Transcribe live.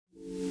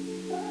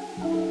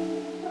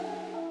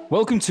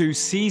Welcome to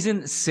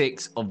Season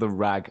 6 of the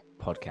RAG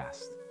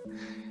podcast.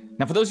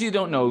 Now, for those of you who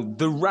don't know,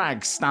 the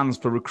RAG stands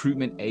for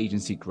Recruitment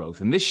Agency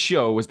Growth, and this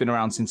show has been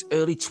around since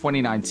early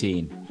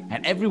 2019.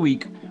 And every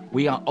week,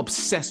 we are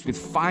obsessed with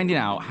finding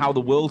out how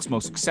the world's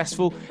most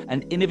successful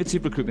and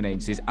innovative recruitment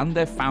agencies and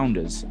their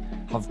founders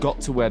have got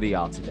to where they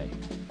are today.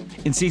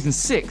 In Season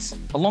 6,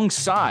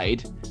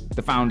 alongside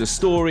the founder's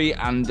story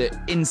and the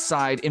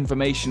inside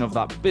information of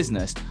that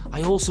business,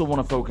 I also want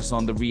to focus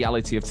on the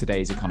reality of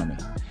today's economy.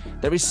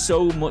 There is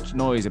so much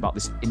noise about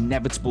this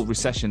inevitable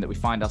recession that we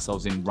find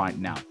ourselves in right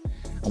now.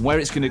 And where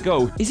it's going to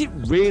go, is it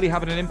really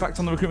having an impact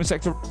on the recruitment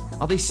sector?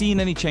 Are they seeing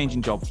any change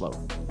in job flow?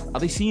 Are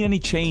they seeing any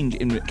change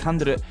in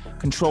candidate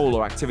control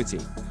or activity?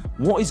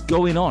 What is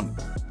going on?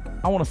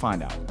 I want to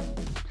find out.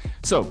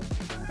 So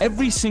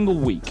every single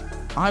week,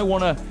 I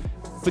want to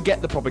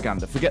forget the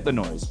propaganda, forget the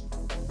noise.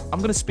 I'm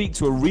going to speak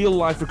to a real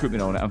life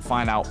recruitment owner and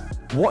find out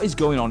what is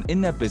going on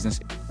in their business.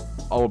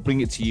 I will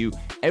bring it to you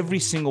every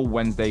single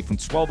Wednesday from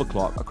 12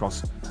 o'clock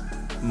across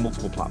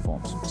multiple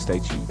platforms. Stay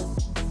tuned.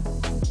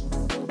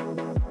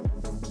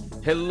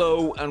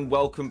 Hello and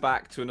welcome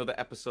back to another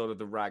episode of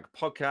the RAG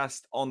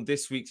podcast. On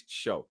this week's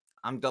show,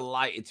 I'm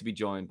delighted to be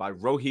joined by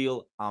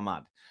Roheel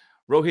Ahmad.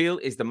 Roheel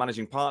is the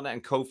managing partner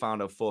and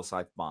co-founder of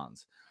Forsyth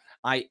Barnes.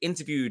 I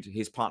interviewed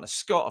his partner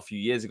Scott a few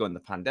years ago in the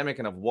pandemic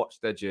and I've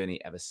watched their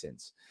journey ever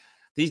since.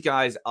 These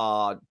guys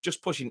are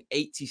just pushing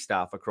 80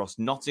 staff across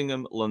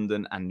Nottingham,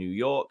 London, and New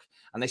York,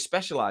 and they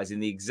specialize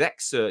in the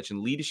exec search and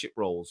leadership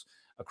roles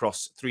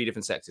across three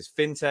different sectors.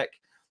 Fintech,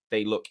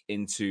 they look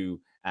into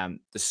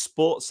the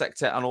sports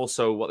sector, and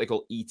also what they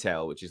call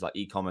e-tail, which is like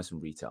e-commerce and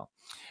retail.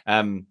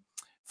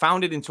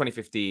 Founded in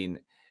 2015,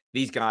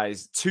 these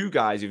guys, two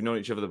guys who've known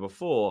each other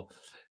before,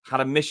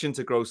 had a mission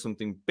to grow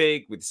something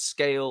big with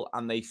scale,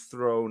 and they've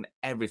thrown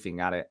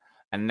everything at it.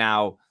 And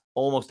now,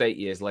 almost 8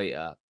 years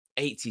later,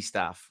 80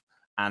 staff,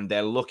 and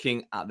they're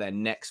looking at their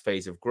next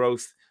phase of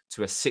growth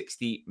to a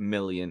 60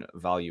 million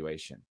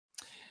valuation.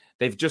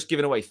 They've just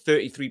given away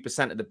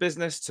 33% of the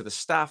business to the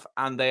staff,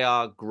 and they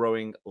are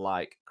growing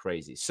like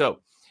crazy. So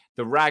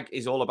the RAG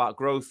is all about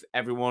growth.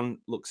 Everyone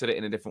looks at it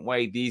in a different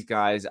way. These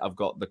guys have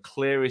got the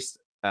clearest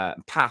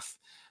path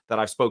that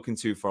I've spoken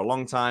to for a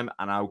long time,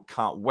 and I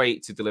can't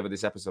wait to deliver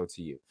this episode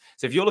to you.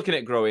 So if you're looking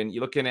at growing,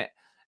 you're looking at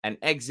an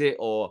exit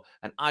or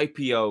an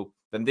IPO,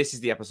 then this is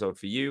the episode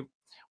for you.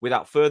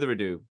 Without further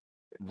ado,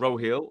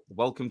 Roheel,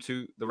 welcome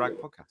to the RAG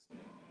podcast.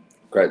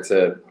 Great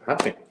to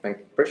have me. Thank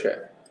you. Appreciate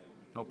it.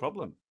 No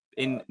problem.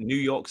 In New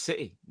York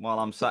City, while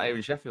I'm sat here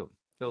in Sheffield,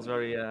 feels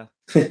very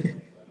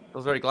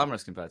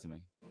glamorous compared to me.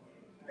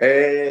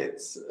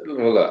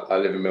 Look, I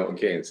live in Milton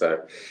Keynes,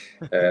 so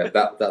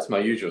that's my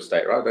usual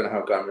state, right? I don't know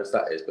how glamorous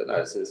that is, but no,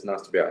 it's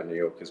nice to be out in New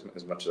York as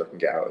much as I can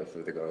get out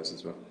with the guys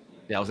as well.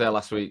 Yeah, I was there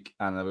last week,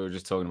 and we were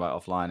just talking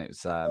about offline. It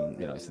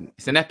was,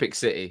 it's an epic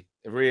city,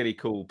 a really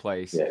cool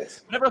place.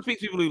 Yes. Whenever I speak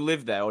to people who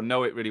live there or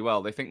know it really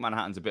well, they think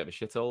Manhattan's a bit of a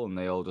shithole, and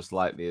they all just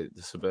like the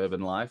suburban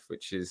life,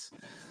 which is,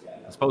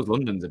 I suppose,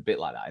 London's a bit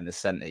like that in the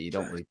centre. You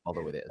don't really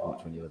bother with it as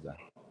much when you live there.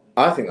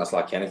 I think that's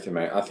like anything,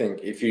 mate. I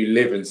think if you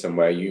live in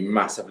somewhere, you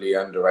massively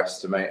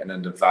underestimate and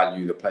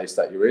undervalue the place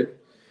that you're in.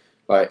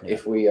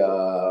 If we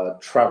are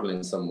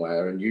traveling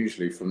somewhere, and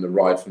usually from the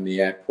ride from the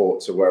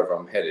airport to wherever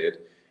I'm headed,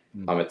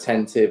 I'm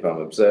attentive,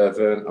 I'm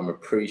observant, I'm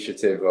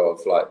appreciative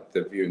of like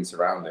the view and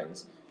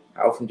surroundings.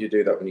 How often do you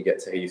do that when you get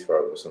to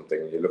Heathrow or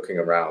something and you're looking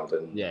around?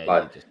 And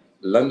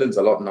London's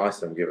a lot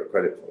nicer than we give it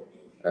credit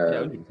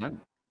for.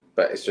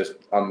 But it's just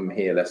I'm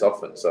here less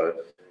often, so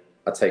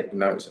I take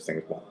notice of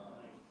things more.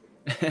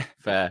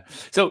 Fair.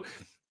 So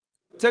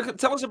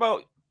tell us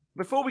about,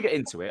 before we get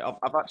into it,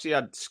 I've actually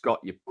had Scott,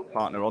 your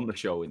partner, on the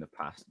show in the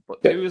past,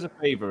 but do us a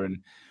favor and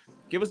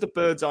give us the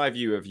bird's eye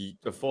view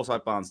of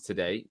Forsyth Barnes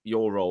today,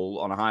 your role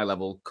on a high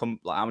level,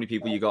 like how many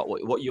people you got,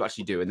 what you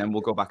actually do, and then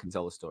we'll go back and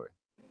tell the story.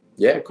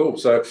 Yeah, cool.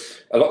 So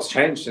a lot's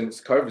changed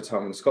since COVID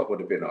time when Scott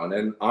would have been on.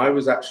 And I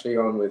was actually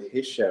on with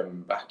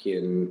Hisham back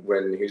in,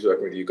 when he was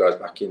working with you guys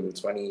back in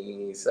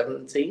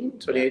 2017,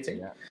 2018.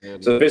 Yeah.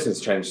 So the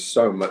business changed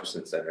so much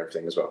since then,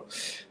 everything as well.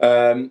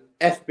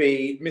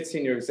 FB,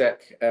 mid-senior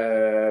exec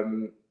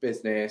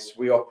business.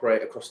 We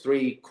operate across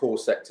three core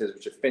sectors,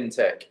 which are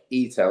fintech,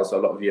 e-tail, so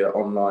a lot of your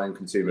online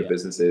consumer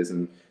businesses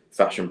and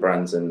fashion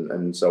brands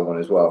and so on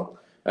as well.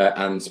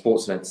 And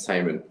sports and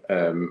entertainment,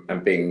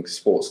 and being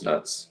sports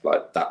nuts,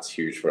 like that's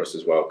huge for us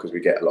as well because we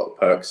get a lot of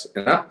perks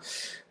in that.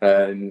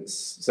 And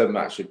some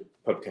actually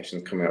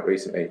publications coming out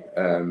recently.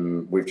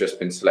 We've just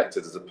been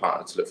selected as a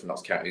partner to look for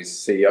Notts County's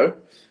CEO.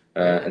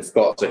 And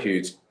Scott's a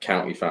huge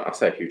county fan. I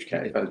say a huge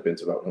county fan. He's been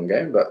to about one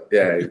game, but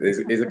yeah,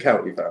 he's a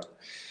county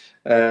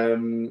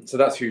fan. So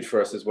that's huge for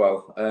us as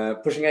well.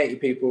 Pushing 80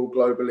 people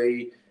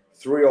globally,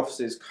 3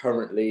 offices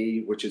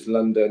currently, which is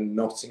London,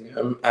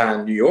 Nottingham,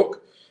 and New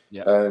York.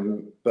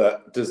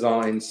 But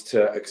designs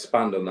to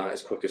expand on that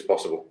as quick as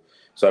possible.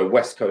 So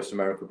West Coast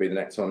America would be the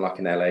next one, like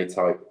an LA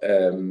type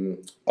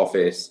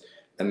office.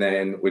 And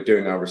then we're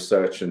doing our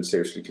research and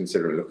seriously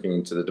considering looking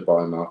into the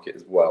Dubai market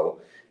as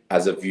well,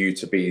 as a view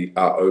to be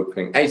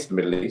opening to the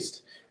Middle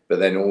East, but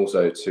then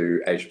also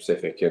to Asia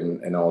Pacific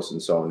and Oz and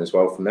so on as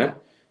well from there,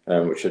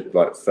 which should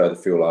like further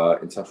fuel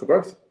our international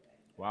growth.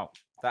 Wow,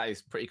 that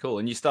is pretty cool.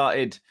 And you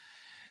started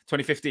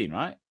 2015,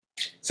 right?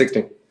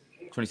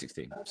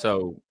 2016.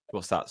 So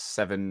what's that?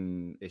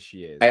 7-ish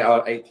years.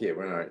 Eighth year.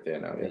 We're in our 8th year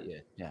now.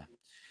 Yeah.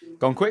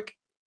 Gone quick?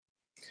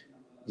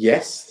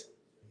 Yes,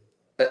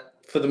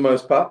 for the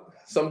most part.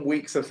 Some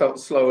weeks have felt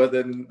slower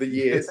than the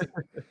years.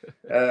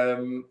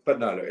 But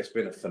no, look, it's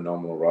been a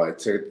phenomenal ride.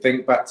 To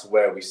think back to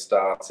where we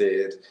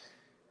started,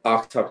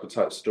 archetypal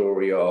type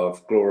story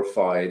of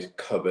glorified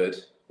cupboard,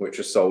 which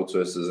was sold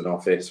to us as an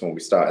office when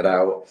we started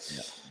out.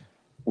 Yeah.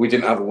 We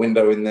didn't have a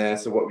window in there,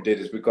 so what we did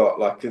is we got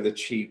like the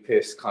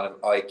cheapest kind of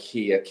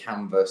IKEA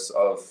canvas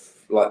of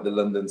like the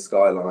London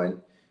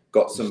skyline,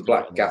 got some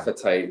black gaffer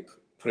tape,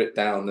 put it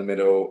down the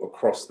middle,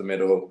 across the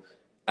middle,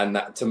 and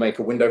that to make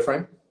a window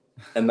frame.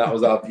 And that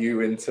was our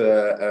view into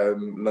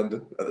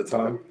London at the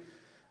time.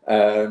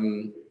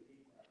 And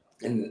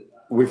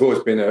we've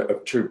always been a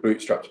true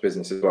bootstrapped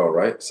business as well,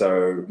 right?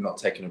 So not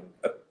taking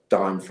a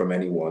dime from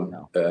anyone,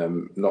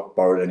 not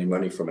borrowed any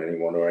money from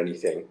anyone or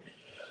anything.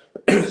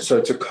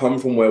 So to come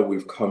from where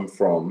we've come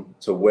from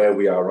to where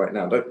we are right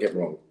now, don't get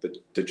me wrong,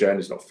 the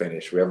journey's not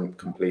finished. We haven't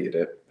completed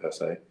it per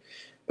se,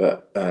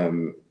 but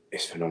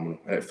it's phenomenal.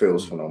 It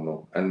feels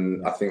phenomenal.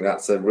 And I think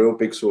that's a real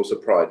big source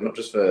of pride, not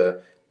just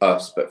for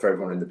us, but for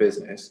everyone in the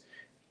business.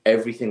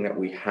 Everything that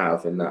we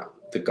have and that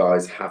the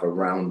guys have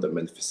around them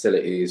and the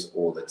facilities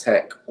or the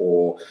tech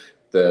or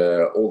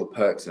all the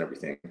perks and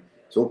everything,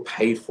 it's all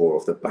paid for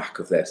off the back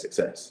of their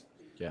success.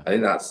 Yeah. I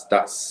think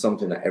that's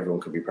something that everyone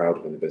could be proud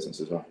of in the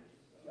business as well.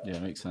 Yeah,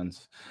 makes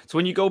sense. So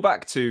when you go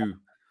back to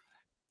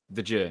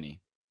the journey,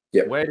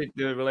 where did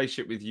the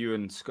relationship with you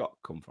and Scott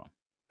come from?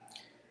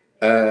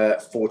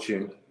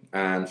 Fortune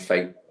and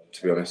fate,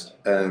 to be honest.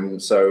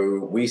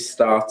 So we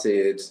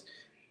started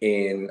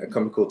in a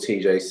company called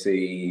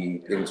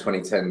TJC in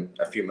 2010,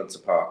 a few months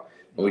apart,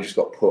 and we just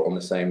got put on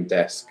the same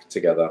desk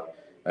together.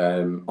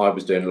 I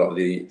was doing a lot of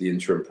the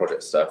interim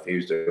project stuff. He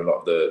was doing a lot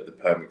of the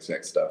perm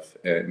exec stuff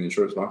in the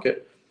insurance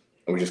market,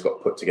 and we just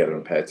got put together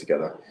and paired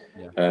together.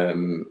 Yeah.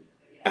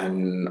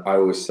 And I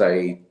always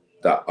say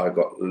that I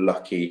got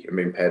lucky in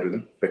being paired with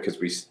him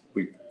because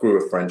we grew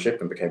a friendship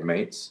and became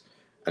mates,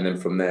 and then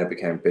from there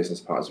became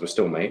business partners. We're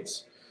still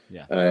mates.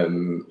 Yeah.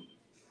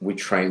 We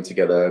trained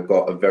together,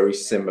 got a very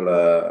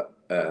similar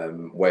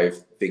way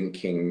of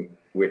thinking,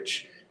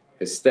 which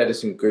has stead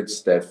us in good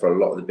stead for a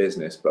lot of the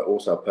business, but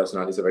also our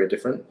personalities are very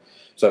different.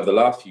 So over the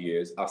last few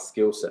years, our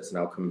skill sets are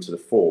now coming to the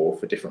fore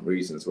for different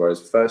reasons,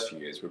 whereas the first few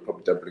years, we're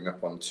probably doubling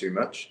up on too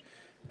much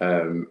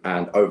and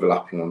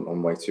overlapping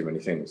on way too many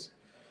things.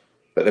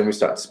 But then we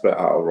started to split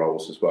out our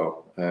roles as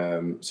well.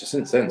 So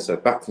since then, so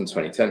back from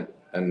 2010,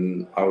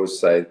 and I would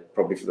say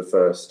probably for the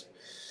first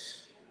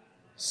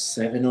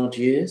 7 odd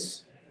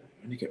years,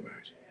 when did you get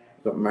married?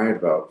 I got married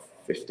about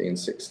 15,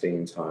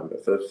 16 time,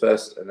 but for the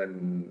first, and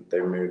then they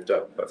moved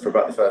up. But for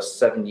about the first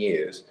 7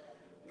 years,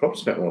 probably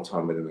spent more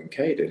time with him than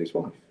Kay did, his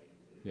wife.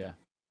 Yeah.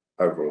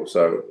 Overall,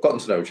 so gotten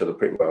to know each other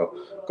pretty well,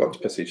 gotten to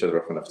piss each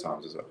other off enough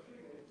times as well.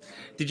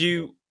 Did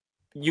you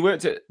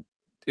worked at,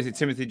 is it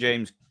Timothy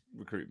James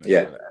Recruitment?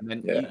 Yeah. And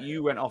then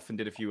you went off and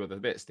did a few other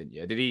bits, didn't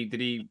you?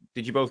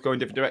 Did you both go in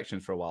different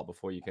directions for a while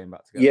before you came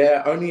back together?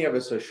 Yeah, only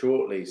ever so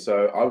shortly.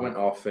 So I went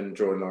off and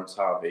joined Lawrence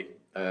Harvey.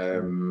 Did I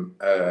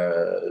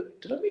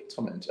meet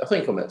Tom Entry? I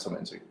think I met Tom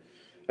Entry.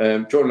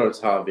 Joined Lawrence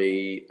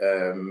Harvey.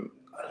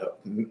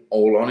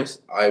 All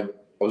honest, I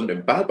wasn't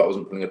doing bad, but I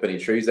wasn't pulling up any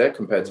trees there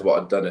compared to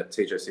what I'd done at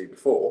TJC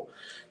before.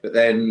 But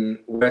then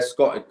where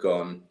Scott had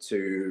gone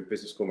to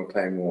Business School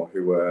McLeanmore,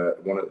 who were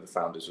one of the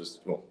founders,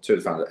 two of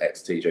the founders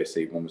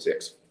ex-TJC, one was the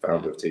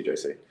ex-founder of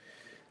TJC.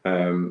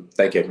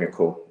 They gave me a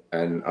call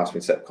and asked me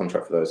to set a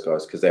contract for those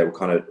guys because they were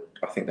kind of,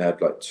 I think they had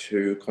like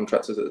 2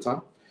 contractors at the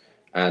time.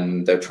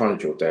 And they were trying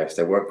to dual desk.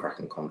 They weren't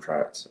cracking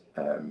contracts.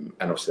 And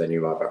obviously they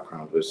knew my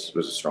background was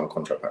a strong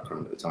contract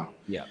background at the time.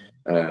 Yeah.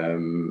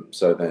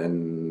 So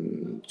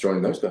then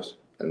joining those guys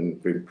and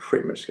we've been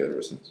pretty much together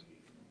ever since.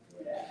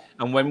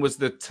 And when was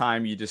the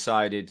time you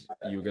decided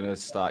you were going to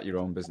start your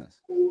own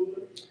business?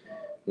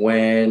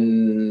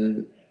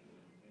 When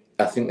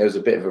I think there was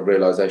a bit of a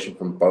realization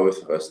from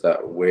both of us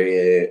that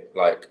we're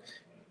like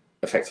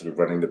effectively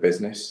running the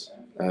business.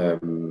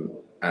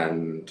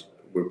 And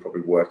we're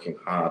probably working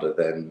harder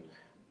than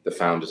the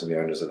founders and the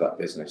owners of that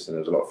business. And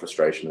there's a lot of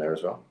frustration there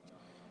as well.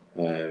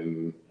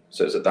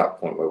 So it's at that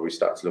point where we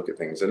start to look at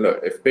things. And look,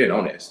 if being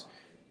honest,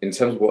 in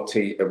terms of what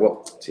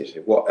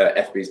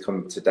FB's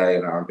come today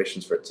and our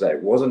ambitions for it today,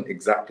 it wasn't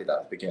exactly that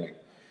at the beginning.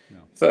 No.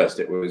 First,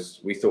 it was,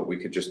 we thought we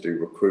could just do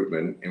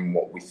recruitment in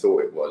what we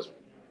thought it was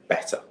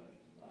better.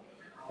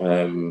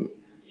 And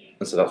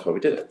so that's why we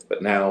did it.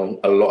 But now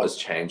a lot has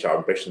changed. Our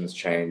ambitions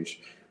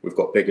change. We've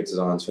got bigger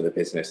designs for the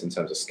business in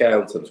terms of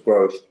scale, in terms of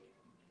growth,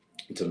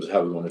 in terms of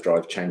how we want to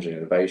drive change and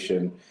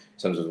innovation, in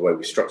terms of the way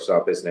we structure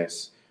our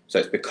business. So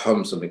it's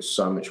become something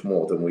so much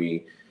more than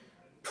we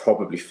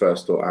probably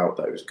first thought out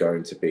that it was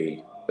going to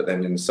be. But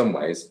then in some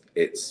ways,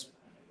 it's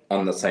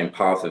on the same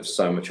path of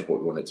so much of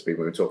what we want it to be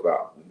when we talk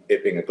about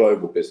it being a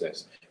global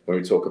business. when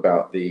we talk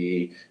about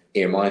the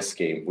EMI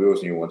scheme, we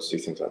always knew we wanted to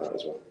do things like that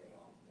as well.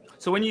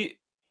 So when you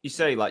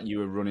say like you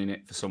were running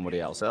it for somebody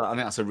else, I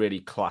think that's a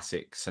really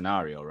classic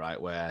scenario, right?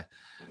 Where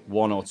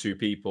one or two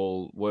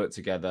people work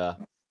together,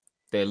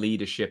 their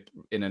leadership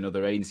in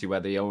another agency where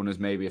the owners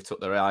maybe have took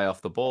their eye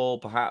off the ball,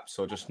 perhaps,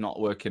 or just not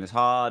working as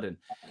hard. And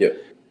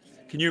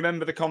can you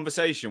remember the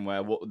conversation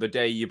where the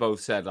day you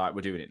both said, like,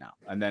 we're doing it now,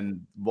 and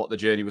then what the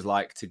journey was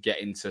like to get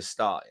into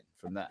starting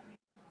from there?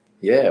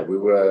 Yeah,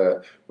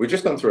 we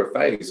just gone through a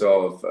phase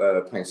of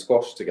playing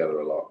squash together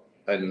a lot.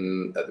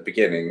 And at the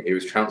beginning, he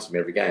was trouncing me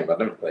every game. I'd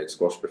never played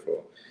squash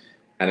before.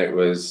 And it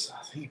was,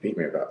 I think he beat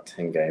me about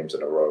 10 games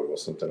in a row or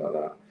something like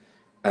that.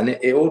 And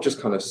it all just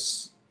kind of,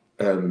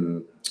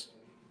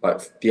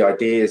 like the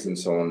ideas and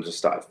so on just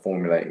started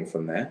formulating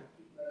from there.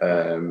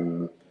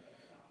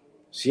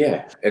 So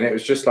yeah, and it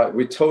was just like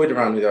we toyed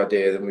around with the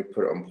idea, then we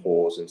put it on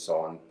pause and so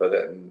on. But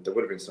then there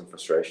would have been some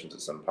frustrations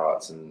at some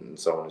parts and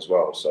so on as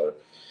well. So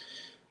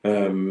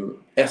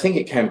I think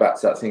it came back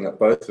to that thing that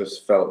both of us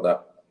felt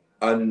that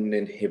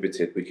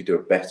uninhibited we could do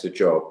a better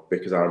job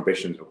because our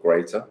ambitions were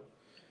greater.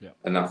 Yeah.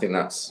 And I think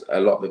that's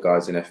a lot of the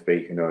guys in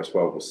FB who know us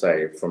well will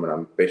say from an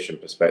ambition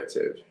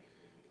perspective,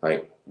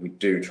 like we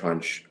do try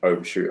and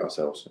overshoot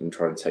ourselves and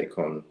try and take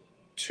on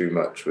too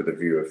much with a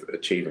view of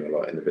achieving a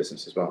lot in the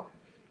business as well.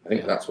 I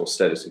think that's what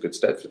stood us in good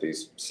stead for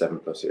these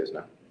 7+ years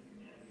now.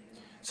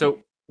 So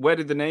where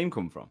did the name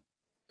come from?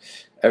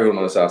 Everyone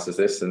always asks us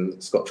this,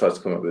 and Scott tries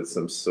to come up with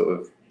some sort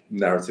of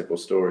narrative or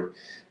story.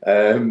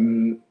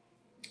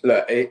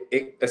 Look,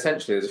 it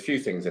essentially, there's a few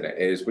things in it.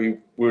 Is we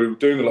were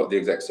doing a lot of the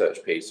exec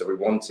search piece, so we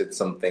wanted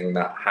something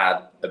that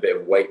had a bit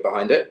of weight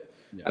behind it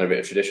and a bit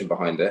of tradition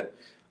behind it.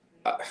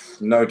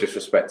 No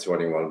disrespect to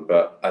anyone,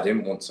 but I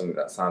didn't want something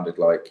that sounded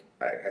like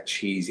a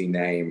cheesy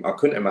name. I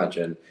couldn't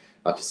imagine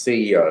like a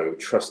CEO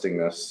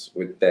trusting us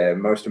with their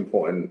most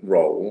important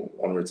role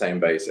on a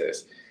retained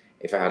basis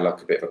if it had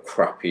like a bit of a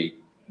crappy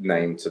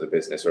name to the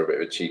business or a bit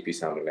of a cheapy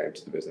sounding name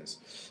to the business.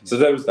 So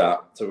there was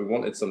that. So we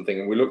wanted something,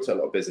 and we looked at a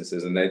lot of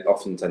businesses, and they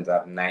often tend to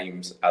have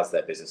names as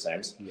their business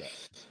names.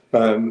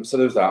 So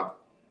there was that.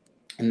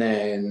 And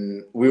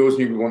then we always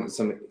knew we wanted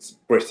something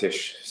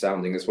British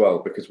sounding as well,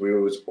 because we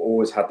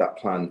always had that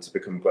plan to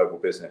become a global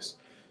business.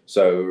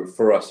 So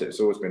for us, it's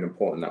always been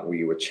important that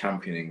we were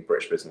championing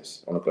British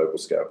business on a global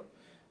scale.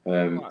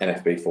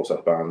 NFB,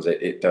 Forsyth Barnes,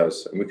 it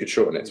does. And we could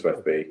shorten it to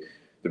FB.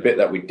 The bit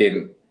that we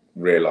didn't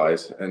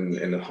realise, and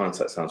in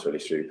hindsight sounds really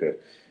stupid,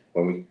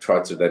 when we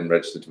tried to then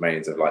register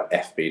domains of like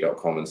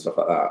fb.com and stuff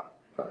like that,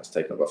 it's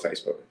taken up by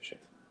Facebook. Shit.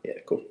 Yeah,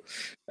 cool.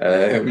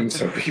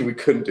 So we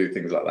couldn't do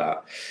things like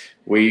that.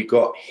 We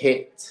got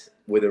hit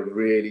with a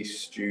really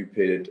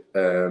stupid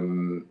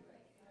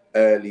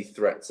early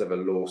threats of a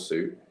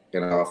lawsuit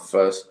in our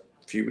first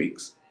few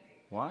weeks.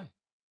 Why?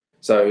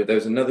 So there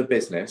was another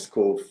business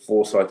called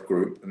Forsyth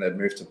Group, and they'd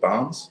moved to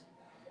Barnes.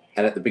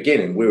 And at the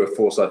beginning, we were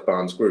Forsyth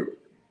Barnes Group.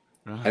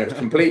 And it was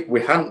complete.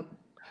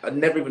 I'd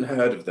never even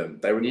heard of them.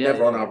 They were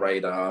never on our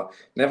radar.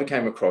 Never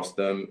came across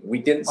them. We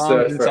didn't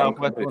search for it on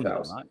Company's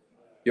House. Right?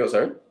 You're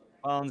sorry?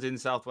 Barnes in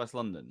Southwest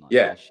London. Like,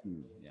 yeah.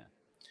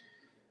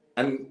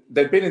 And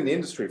they'd been in the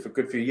industry for a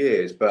good few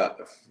years, but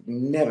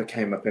never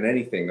came up in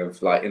anything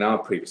of like in our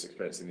previous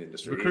experience in the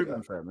industry.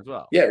 Recruitment firm as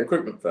well. Yeah,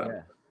 recruitment firm.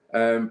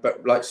 Yeah.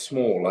 But like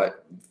small, like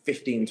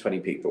 15, 20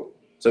 people.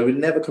 So we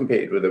never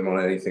competed with them on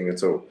anything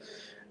at all.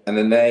 And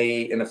then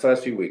in the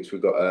first few weeks, we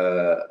got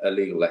a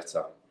legal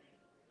letter.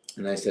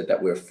 And they said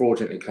that we're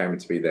fraudulently claiming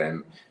to be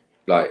them,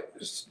 like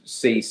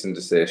cease and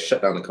desist,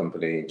 shut down the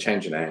company,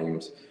 change your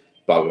names,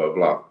 blah, blah,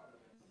 blah.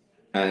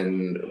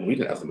 And we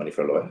didn't have the money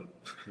for a lawyer.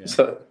 Yeah.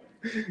 So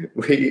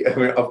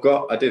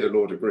I did a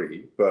law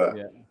degree, but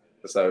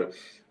so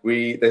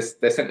they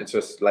sent it to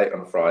us late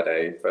on a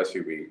Friday, first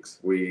few weeks.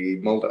 We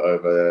mulled it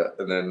over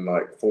and then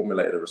like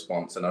formulated a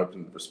response and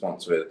opened the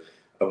response with,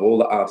 of all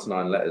the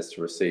Arsenal letters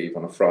to receive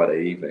on a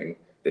Friday evening,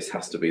 this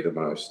has to be the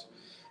most.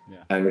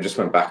 Yeah. And we just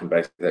went back and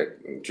basically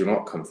said, do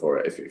not come for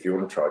it. If you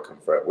want to try, come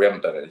for it. We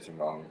haven't done anything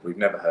wrong. We've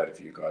never heard of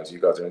you guys. You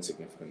guys are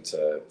insignificant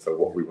for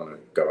what we want to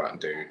go out and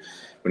do.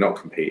 We're not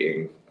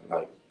competing.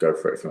 Like, go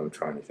for it if you want to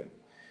try anything.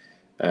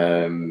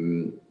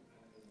 And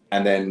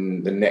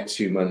then the next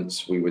few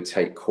months, we would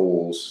take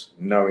calls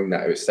knowing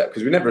that it was set,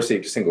 because we never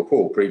received a single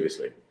call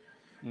previously.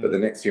 But the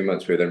next few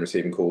months, we were then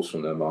receiving calls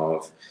from them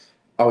of,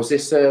 oh, is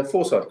this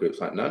Forsyth Group? It's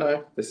like,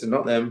 no, this is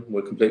not them.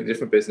 We're a completely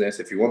different business.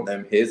 If you want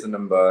them, here's the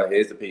number,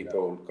 here's the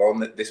people, go on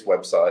this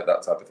website,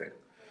 that type of thing.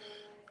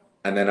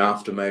 And then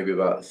after maybe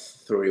about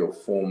 3 or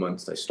 4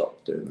 months, they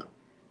stopped doing that.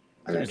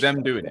 And it was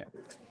them doing it?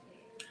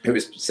 It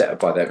was set up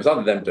by them. It was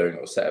either them doing it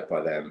or set up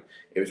by them.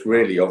 It was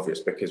really obvious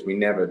because we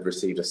never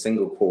received a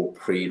single call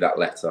pre that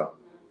letter.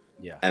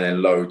 Yeah. And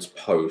then loads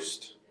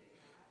post.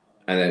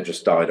 And then it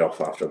just died off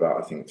after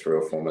about, I think, 3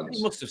 or 4 months.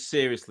 They must have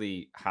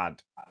seriously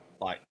had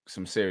like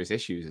some serious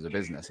issues as a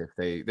business if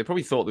they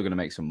probably thought they were going to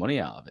make some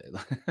money out of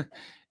it.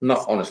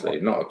 Not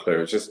honestly, not a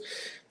clue. It's just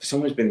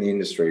someone's been in the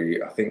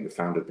industry. I think the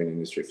founder had been in the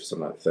industry for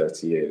something like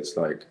 30 years.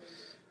 Like,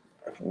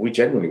 we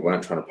genuinely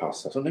weren't trying to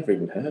pass that. I've never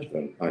even heard of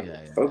them.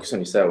 Like, focus on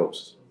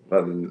yourselves.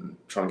 rather than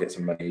try and get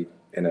some money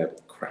in a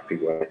crappy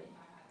way.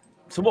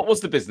 So what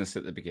was the business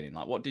at the beginning?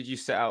 Like, what did you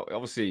set out?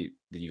 Obviously,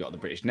 you got the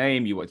British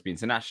name, you wanted to be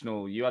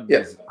international, you had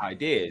these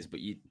ideas, but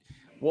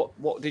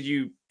what did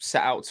you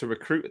set out to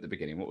recruit at the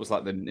beginning? What was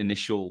like the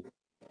initial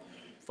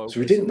focus?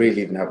 So we didn't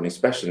really even have any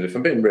special. If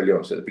I'm being really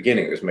honest, at the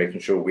beginning, it was making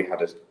sure we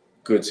had a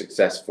good,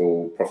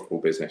 successful, profitable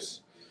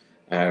business.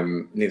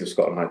 Neither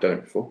Scott and I done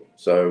it before.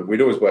 So we'd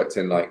always worked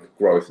in like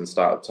growth and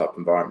startup type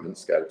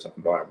environments, scale up type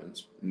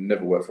environments,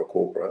 never worked for a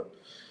corporate.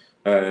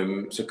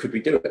 So could we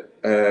do it?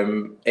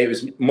 It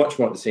was much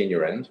more at the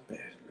senior end.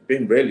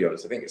 Being really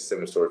honest, I think it's a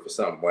similar story for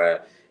some,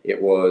 where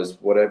it was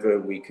whatever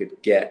we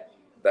could get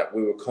that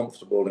we were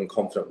comfortable and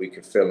confident we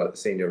could fill at the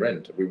senior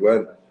end. We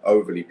weren't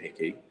overly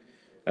picky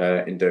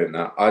in doing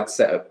that. I'd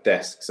set up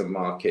desks and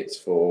markets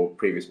for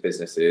previous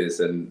businesses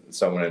and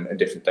so on, and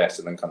different desks,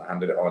 and then kind of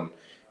handed it on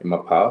in my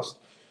past.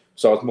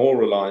 So I was more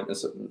reliant,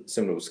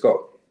 similar with Scott,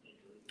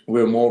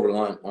 we were more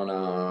reliant on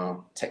our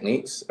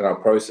techniques and our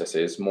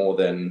processes more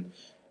than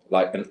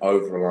like an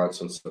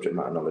over-reliance on subject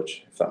matter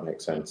knowledge, if that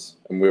makes sense.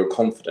 And we were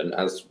confident,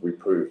 as we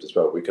proved as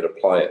well, we could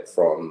apply it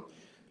from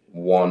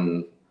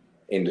one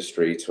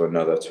industry to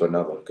another,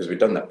 because we'd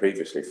done that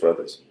previously for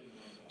others.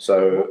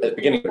 So at the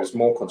beginning, it was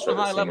more concentrated.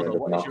 At a high level,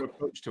 what is your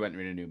approach to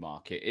entering a new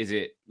market? Is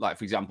it like,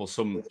 for example,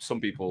 some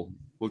people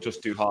will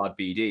just do hard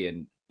BD,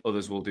 and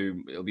others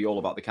it'll be all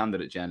about the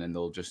candidate gen, and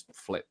they'll just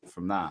flip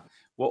from that.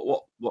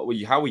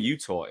 How were you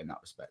taught in that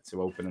respect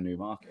to open a new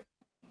market?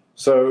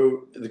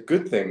 So the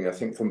good thing, I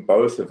think, from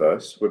both of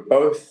us, we're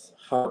both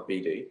hard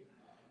BD,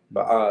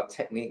 but our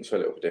techniques are a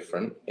little bit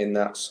different in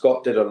that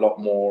Scott did a lot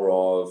more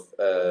of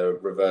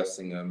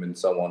reversing them and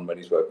so on when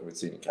he's working with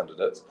senior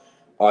candidates.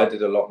 I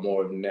did a lot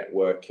more of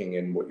networking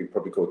and what you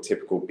probably call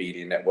typical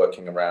BD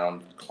networking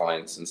around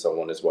clients and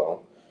so on as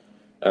well.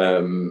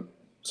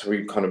 So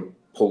we kind of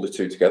pulled the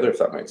two together, if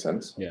that makes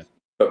sense. Yeah.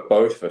 But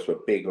both of us were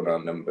big on our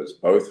numbers.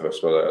 Both of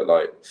us were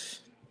like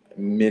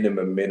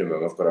minimum.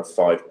 I've got to have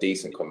 5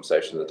 decent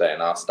conversations a day,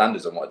 and our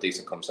standards on what a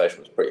decent conversation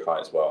was pretty high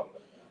as well.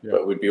 Yeah.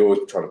 But we'd be always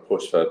trying to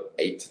push for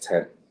 8 to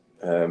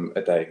 10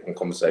 a day in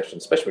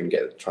conversations, especially when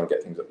you trying to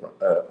get things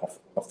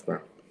off the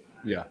ground.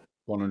 Yeah,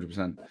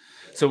 100%.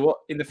 So what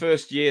in the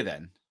first year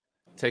then?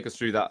 Take us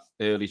through that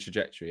early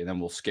trajectory, and then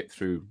we'll skip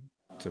through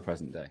to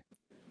present day.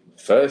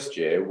 First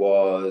year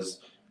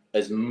was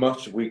as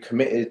much, we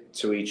committed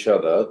to each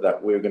other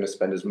that we were going to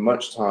spend as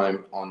much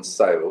time on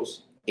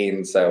sales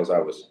in sales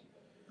hours.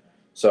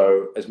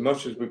 So as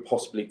much as we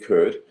possibly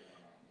could,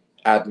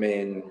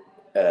 admin,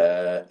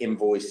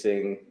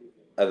 invoicing,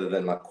 other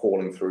than like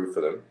calling through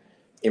for them,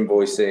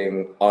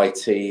 invoicing,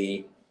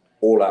 IT,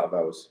 all out of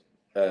hours.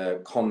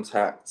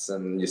 Contacts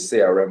and your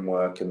CRM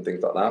work and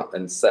things like that,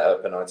 and set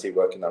up and IT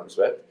work in that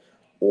respect,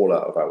 all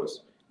out of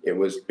hours. It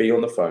was be on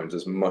the phones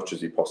as much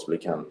as you possibly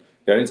can.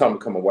 The only time we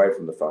come away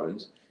from the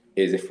phones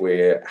is if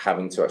we're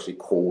having to actually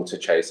call to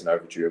chase an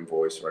overdue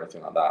invoice or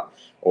anything like that,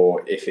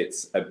 or if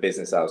it's a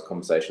business hours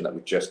conversation that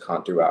we just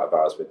can't do out of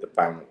hours with the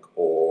bank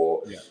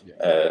or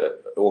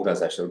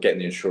organisation, or getting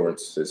the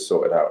insurances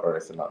sorted out or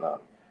anything like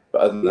that.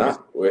 But other than that,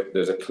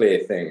 there's a clear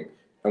thing,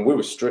 and we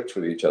were strict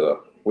with each other.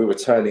 We were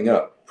turning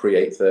up pre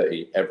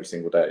 8:30 every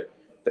single day.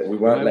 That we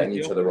weren't letting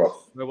each other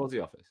off. Where was the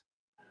office?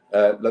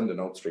 London,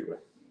 Old Street way.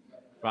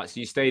 Right,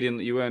 so you stayed in.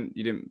 You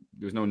didn't.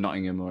 There was no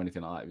Nottingham or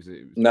anything like that.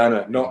 It was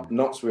No.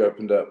 Notts we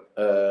opened up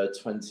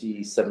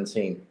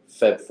 2017,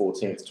 Feb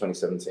 14th,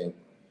 2017.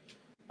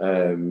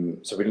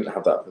 So we didn't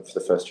have that for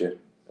the first year.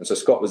 And so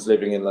Scott was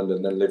living in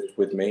London, then lived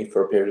with me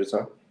for a period of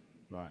time.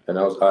 Right. And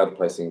I had a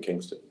place in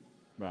Kingston.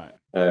 Right.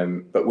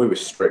 But we were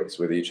strict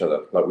with each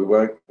other. Like we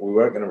weren't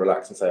going to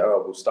relax and say,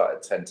 oh, we'll start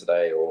at 10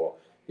 today, or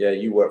yeah,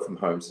 you work from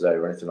home today,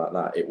 or anything like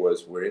that. It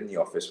was, we're in the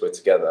office, we're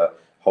together,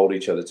 hold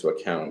each other to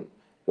account,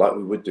 like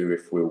we would do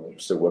if we were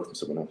still working for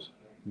someone else.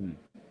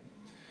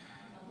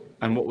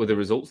 And what were the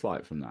results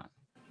like from that?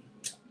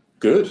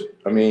 Good.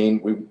 I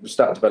mean, we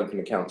started developing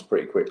accounts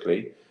pretty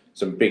quickly.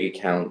 Some big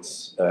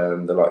accounts,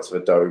 the likes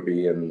of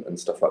Adobe and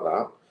stuff like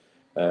that.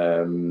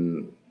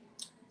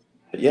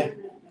 But yeah,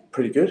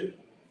 pretty good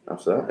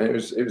after that. And it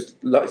was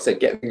like I said,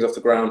 getting things off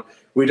the ground.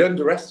 We'd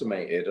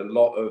underestimated a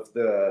lot of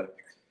the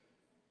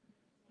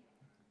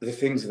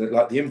things that,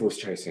 like the invoice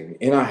chasing.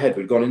 In our head,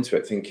 we'd gone into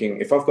it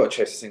thinking, if I've got to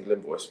chase a single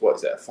invoice, what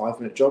is it, a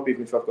 5-minute job,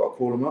 even if I've got to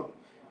call them up?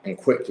 And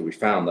quickly we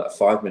found that a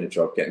 5-minute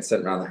job, getting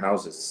sent around the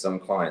houses to some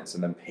clients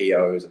and then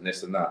POs and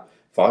this and that,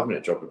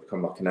 5-minute job would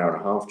become like an hour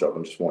and a half job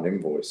on just one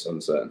invoice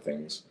on certain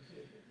things.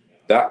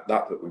 That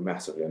we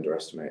massively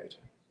underestimated.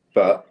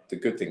 But the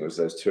good thing was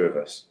there's 2 of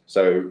us.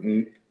 So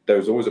there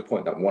was always a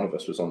point that one of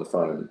us was on the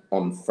phone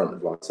on front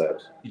of line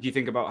sales. Did you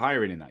think about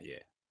hiring in that year?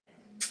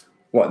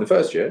 What, in the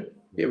first year?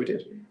 Yeah, we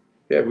did.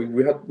 Yeah,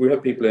 we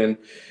had people in.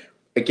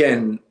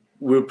 Again,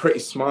 we were pretty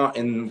smart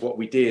in what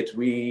we did.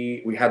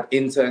 We had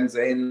interns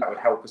in that would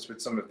help us with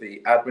some of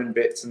the admin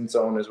bits and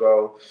so on as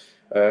well.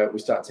 We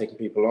started taking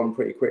people on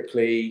pretty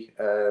quickly.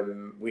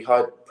 We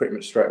hired pretty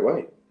much straight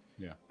away.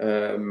 Yeah.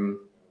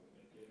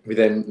 We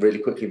then really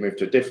quickly moved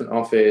to a different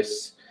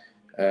office.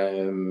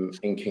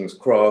 In King's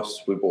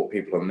Cross, we brought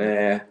people on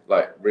there,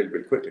 like really,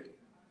 really quickly.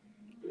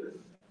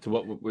 So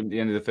what, at the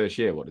end of the first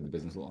year, what did the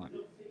business look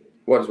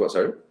like?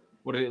 Sorry?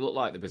 What did it look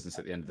like, the business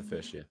at the end of the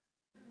first year?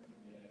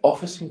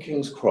 Office in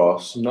King's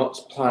Cross,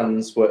 Knott's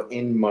plans were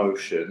in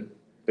motion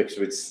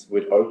because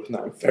we'd opened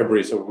that in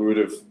February, so we would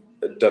have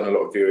done a lot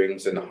of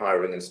viewings and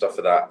hiring and stuff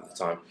for that at the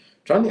time.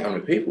 I'm trying to think how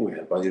many people we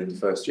had by the end of the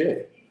first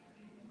year,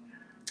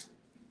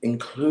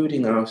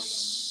 including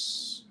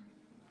us,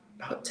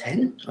 about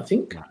 10, I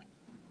think.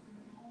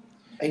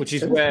 Which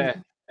is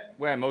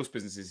where most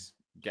businesses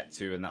get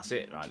to, and that's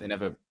it, right? They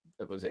never,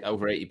 was it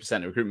over 80%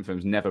 of recruitment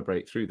firms never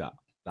break through that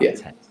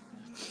 10.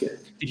 Yeah.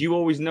 Did you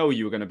always know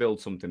you were going to build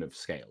something of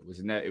scale?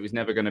 It was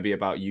never going to be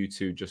about you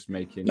two just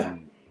making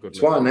good.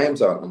 That's why our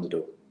names aren't on the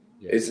door.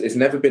 Yeah. It's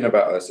never been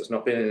about us. It's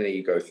not been an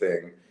ego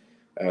thing.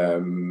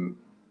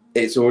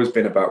 It's always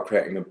been about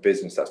creating a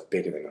business that's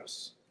bigger than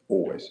us,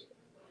 always,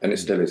 and it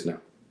still is now.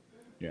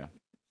 Yeah.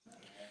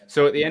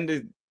 So at the end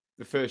of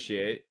the first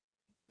year,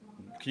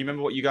 can you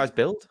remember what you guys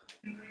built?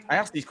 I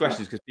ask these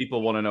questions because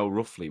people want to know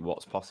roughly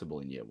what's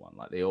possible in year one.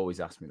 Like, they always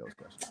ask me those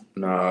questions.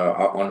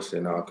 No, honestly,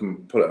 no. I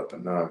can pull it up,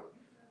 but no.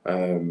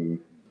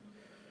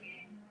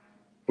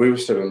 We were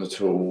still on the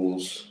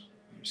tools,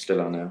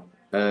 still are now.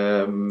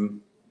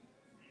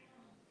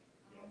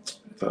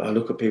 But I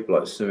look at people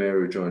like Samir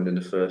who joined in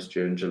the first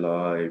year in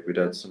July. We'd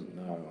had some.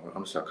 No,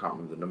 honestly, I can't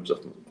remember the numbers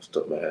off the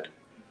top of my head.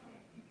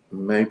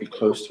 Maybe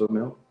close to $1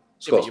 million.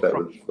 Scott's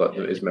better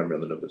with his memory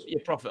on the numbers. You're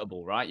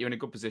profitable, right? You're in a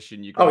good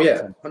position. You've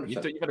yeah,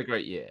 you've had a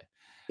great year.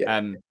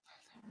 Yeah.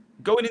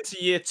 Going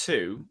into year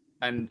two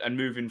and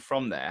moving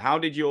from there, how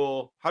did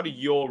your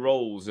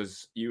roles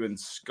as you and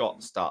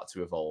Scott start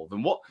to evolve?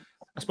 And what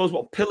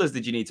pillars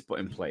did you need to put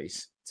in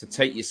place to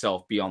take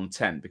yourself beyond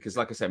 10? Because,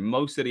 like I said,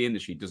 most of the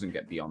industry doesn't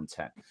get beyond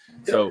 10.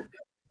 So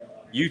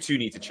you two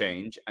need to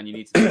change, and you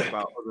need to think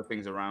about other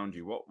things around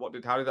you.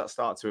 How did that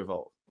start to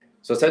evolve?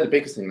 So I'd say the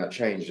biggest thing that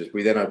changed is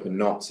we then opened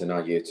Knott's in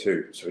our year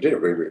two. So we did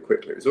it really, really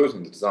quickly. It was always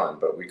in the design,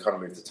 but we kind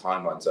of moved the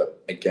timelines up,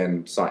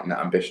 again, citing that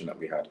ambition that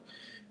we had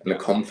and the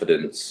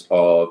confidence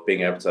of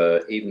being able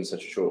to, even in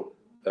such a short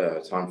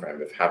time frame,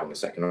 of having a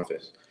second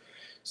office.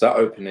 So that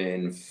opened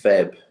in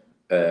Feb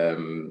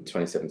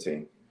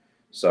 2017.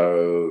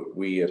 So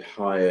we had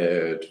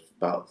hired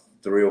about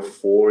 3 or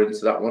 4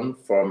 into that one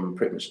from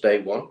pretty much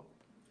day one.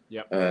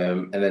 Yeah.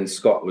 And then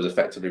Scott was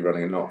effectively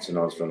running Knott's and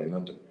I was running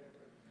London.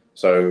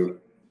 So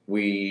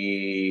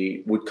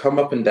we would come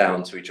up and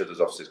down to each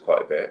other's offices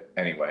quite a bit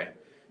anyway,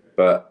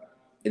 but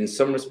in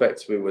some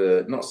respects we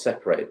were not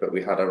separated, but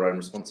we had our own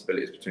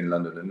responsibilities between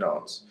London and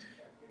Knott's,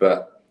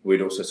 but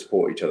we'd also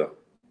support each other.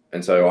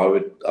 And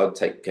so I'd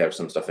take care of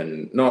some stuff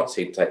in Knott's,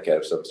 he'd take care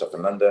of some stuff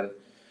in London.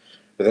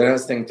 But then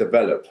as things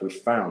developed, we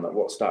found that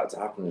what started to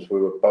happen is we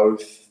were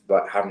both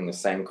like having the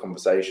same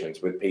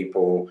conversations with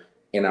people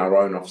in our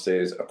own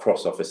offices,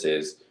 across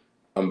offices,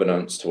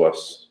 unbeknownst to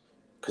us.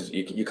 Because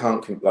you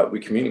can't, like, we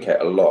communicate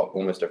a lot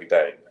almost every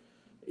day,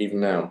 even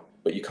now,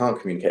 but you can't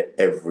communicate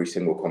every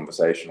single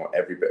conversation or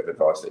every bit of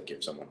advice that you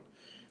give someone.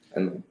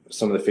 And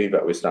some of the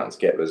feedback we're starting to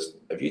get was,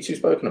 have you two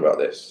spoken about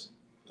this?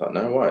 It's like,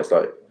 no, why? It's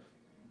like,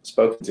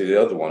 spoken to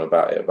the other one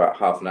about it about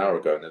half an hour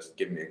ago, and they've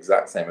given me the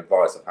exact same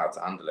advice of how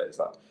to handle it. It's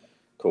like,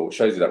 cool, it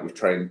shows you that we've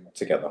trained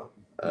together.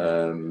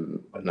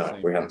 But no,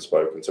 we haven't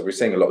spoken. So we're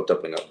seeing a lot of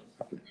doubling up.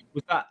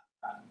 Was that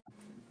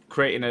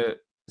creating a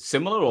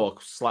similar or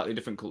slightly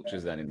different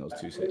cultures then in those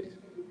two cities?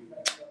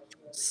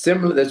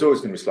 Similar, there's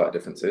always going to be slight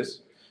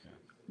differences.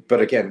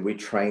 But again, we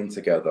trained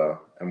together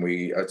and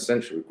we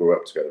essentially grew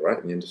up together, right,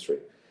 in the industry.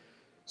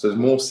 So there's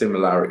more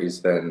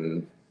similarities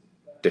than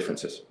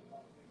differences.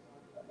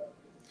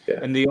 Yeah.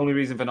 And the only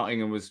reason for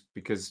Nottingham was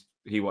because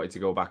he wanted to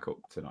go back up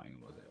to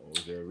Nottingham, was it? Or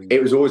was there a reason?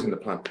 It was always in the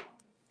plan.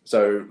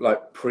 So,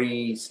 like,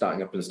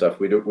 pre-starting up and stuff,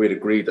 we'd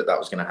agreed that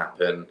was going to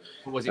happen.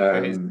 Was it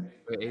for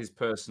his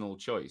personal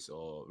choice,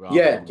 or rather?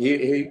 Yeah,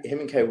 him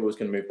and Kay were always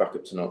going to move back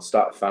up to Knott's,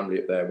 start a family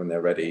up there when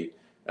they're ready.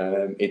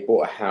 He'd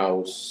bought a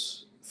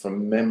house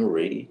from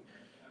memory.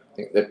 I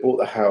think they bought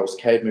the house.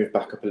 Kay had moved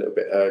back up a little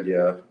bit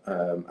earlier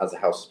as the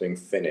house was being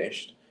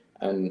finished,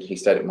 and he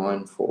stayed at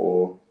mine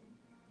for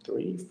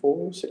 3,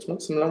 4, 6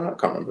 months, something like that. I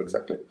can't remember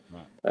exactly.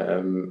 Right.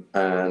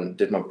 And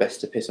did my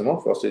best to piss him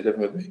off whilst he was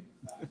living with me.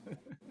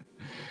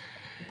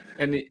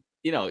 And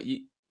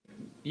you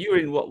were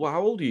in what?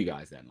 How old are you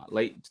guys then? Like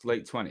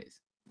late 20s?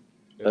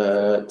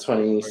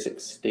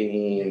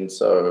 2016,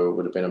 so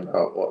would have been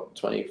about what,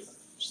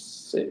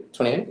 26,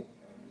 28?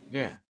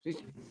 Yeah,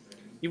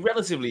 you're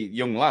relatively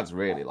young lads,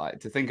 really. Like,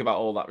 to think about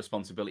all that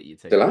responsibility you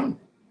take. Still am.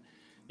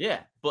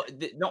 Yeah, but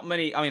not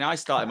many. I mean, I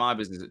started my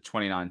business at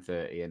 29,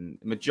 30, and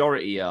the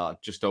majority are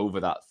just over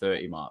that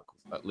 30 mark,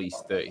 at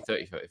least 30,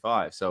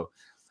 35. So,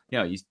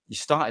 you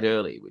started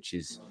early, which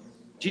is.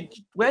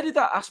 Where did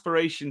that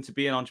aspiration to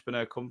be an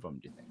entrepreneur come from,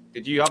 do you think?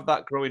 Did you have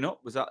that growing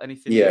up? Was that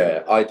anything?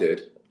 Yeah, I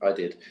did.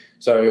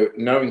 So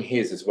knowing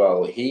his as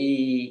well, I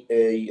think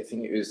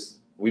it was,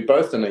 we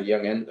both done a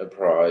young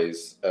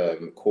enterprise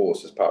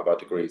course as part of our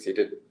degrees. He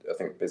did, I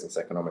think, business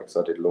economics.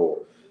 I did law.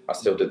 I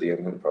still did the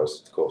young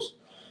enterprise course.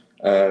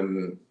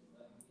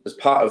 as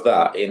part of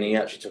that, and he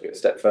actually took it a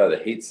step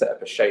further. He'd set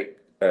up a shake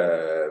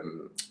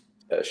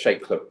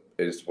club,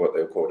 is what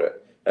they called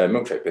it, a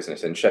milkshake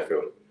business in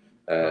Sheffield.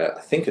 I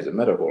think it's at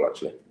Meadowhall,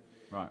 actually.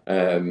 Right.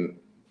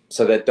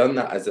 So they'd done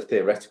that as a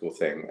theoretical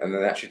thing, and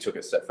then they actually took it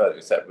a step further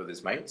and set up with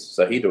his mates.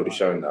 So he'd already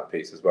shown that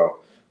piece as well.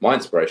 My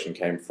inspiration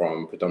came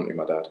from predominantly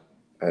my dad,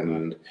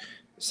 and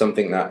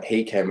something that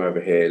he came over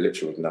here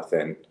literally with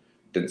nothing,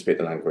 didn't speak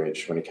the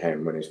language when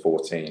he was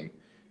 14,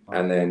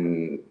 and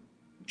then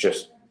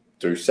just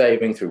through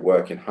saving, through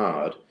working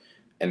hard,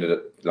 ended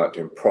up like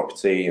doing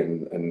property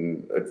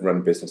and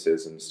run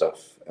businesses and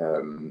stuff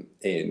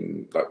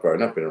in like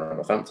growing up in around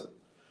Northampton.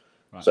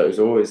 Right. So it was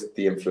always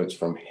the influence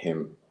from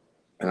him.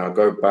 And I'll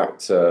go back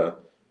to,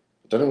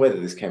 I don't know whether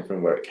this came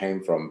from where it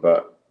came from,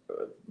 but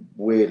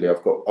weirdly,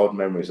 I've got odd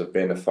memories of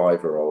being a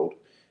 5-year-old,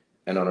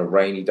 and on a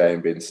rainy day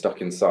and being stuck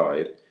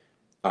inside,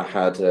 I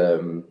had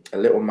a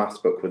little maths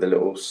book with a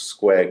little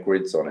square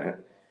grids on it,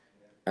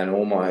 and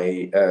all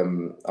my,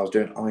 I was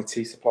doing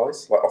IT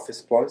supplies, like office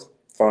supplies,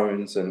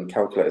 phones and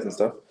calculators and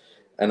stuff,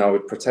 and I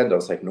would pretend I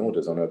was taking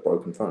orders on a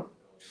broken phone.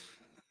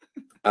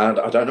 And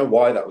I don't know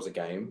why that was a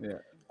game. Yeah.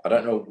 I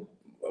don't know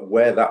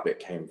where that bit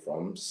came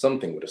from.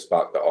 Something would have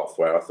sparked that off,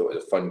 where I thought it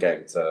was a fun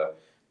game to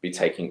be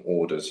taking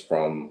orders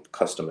from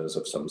customers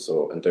of some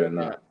sort and doing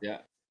that. Yeah.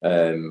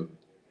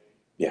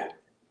 Yeah.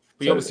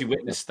 But you obviously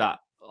witnessed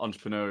that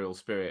entrepreneurial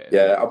spirit.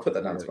 Yeah, I'll put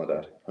that down to my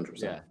dad,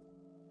 100%. Yeah.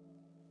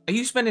 Are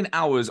you spending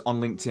hours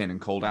on LinkedIn and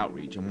cold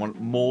outreach and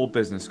want more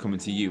business coming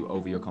to you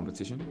over your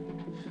competition?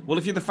 Well,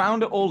 if you're the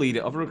founder or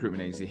leader of a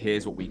recruitment agency,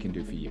 here's what we can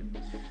do for you.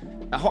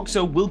 At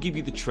Hoxo, we'll give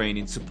you the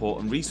training,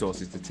 support, and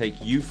resources to take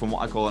you from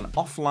what I call an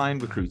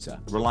offline recruiter,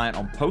 reliant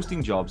on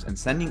posting jobs and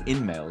sending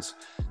in mails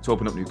to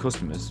open up new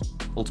customers,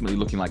 ultimately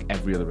looking like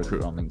every other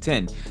recruiter on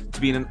LinkedIn,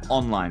 to being an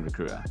online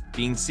recruiter,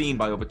 being seen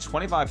by over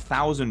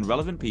 25,000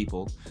 relevant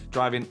people,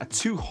 driving a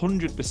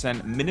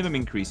 200% minimum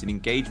increase in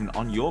engagement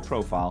on your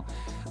profile,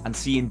 and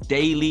seeing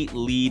daily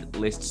lead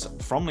lists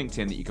from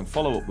LinkedIn that you can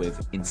follow up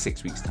with in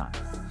 6 weeks' time.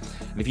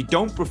 And if you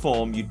don't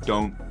perform, you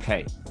don't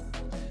pay.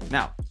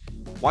 Now,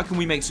 why can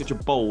we make such a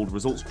bold,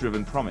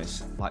 results-driven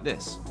promise like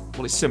this?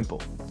 Well, it's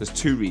simple. There's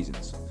 2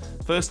 reasons.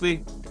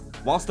 Firstly,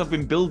 whilst I've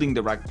been building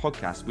the RAG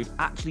podcast, we've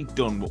actually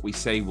done what we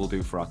say we'll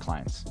do for our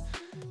clients.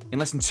 In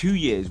less than 2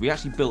 years, we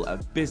actually built a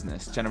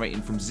business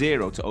generating from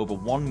 0 to over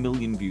 1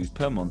 million views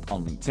per month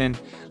on LinkedIn,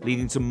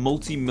 leading to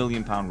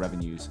multi-million pound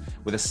revenues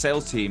with a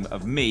sales team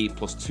of me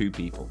plus 2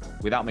 people,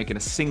 without making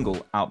a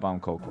single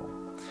outbound cold call.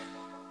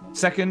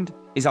 Second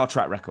is our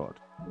track record.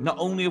 Not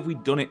only have we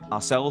done it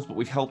ourselves, but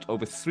we've helped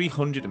over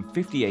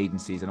 350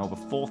 agencies and over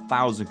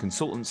 4,000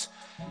 consultants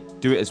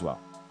do it as well.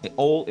 It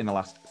all in the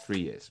last 3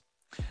 years.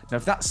 Now,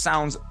 if that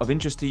sounds of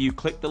interest to you,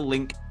 click the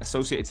link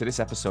associated to this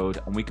episode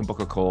and we can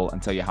book a call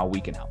and tell you how we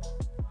can help.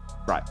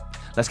 Right,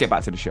 let's get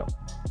back to the show.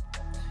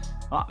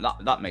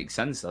 That makes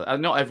sense.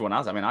 Not everyone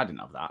has. I mean, I didn't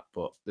have that,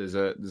 but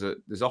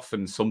there's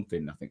often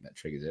something, I think, that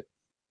triggers it.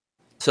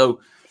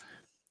 So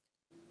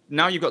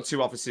now you've got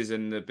 2 offices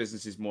and the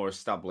business is more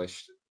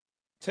established.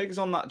 Take us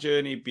on that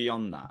journey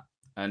beyond that.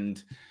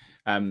 And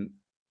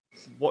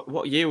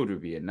what year would we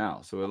be in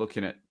now? So we're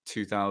looking at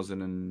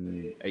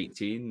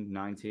 2018,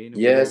 19?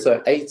 Yeah,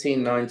 so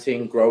 18,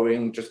 19,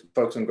 growing, just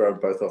focus on growing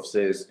both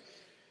offices.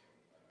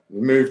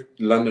 We moved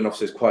London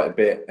offices quite a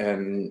bit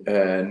and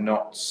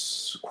not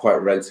quite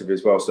relatively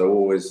as well. So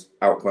always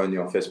outgrowing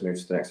the office, move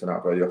to the next one,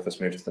 outgrow the office,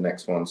 move to the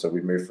next one. So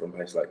we moved from a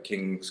place like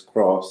King's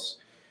Cross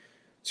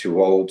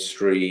to Old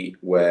Street,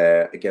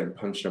 where, again,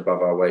 punching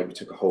above our weight, we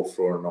took a whole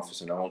floor in an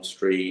office in Old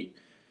Street.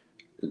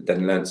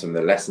 Then learned some of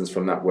the lessons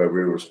from that, where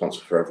we were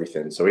responsible for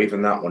everything. So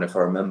even that one, if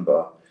I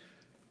remember,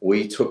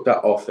 we took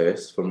that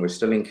office when we were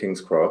still in King's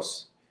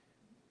Cross,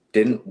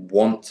 didn't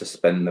want to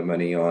spend the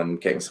money on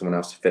getting someone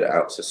else to fit it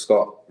out. So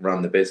Scott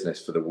ran the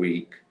business for the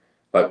week,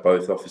 like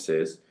both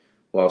offices,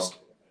 whilst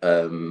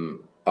I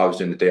was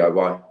doing the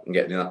DIY and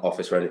getting that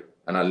office ready.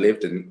 And I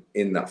lived in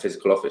that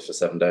physical office for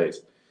 7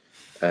 days.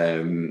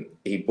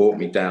 He bought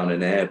me down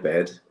an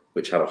airbed,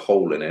 which had a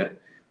hole in it.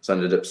 So I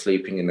ended up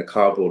sleeping in the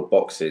cardboard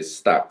boxes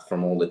stacked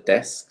from all the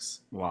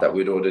desks that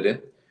we'd ordered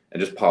in,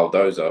 and just piled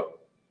those up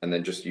and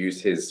then just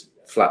used his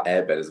flat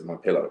airbed as my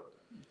pillow.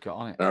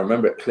 Got it. And I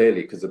remember it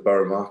clearly because the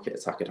Borough Market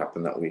attack had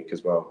happened that week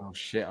as well. Oh,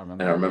 shit, I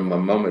remember. And I remember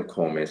my mum would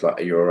call me. It's like,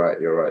 are you all right?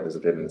 You're all right. There's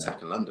been an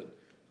attack in London.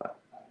 Like,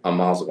 I'm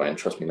miles away, and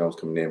trust me, no one's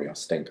coming near me. I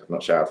stink. I've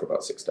not showered for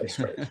about 6 days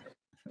straight.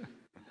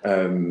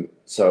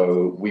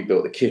 So we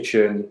built the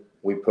kitchen.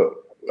 We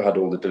had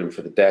all the delivery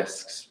for the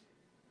desks,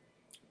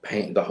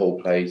 painted the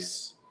whole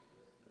place.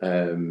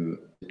 The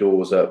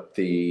doors up,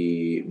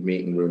 the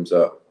meeting rooms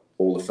up,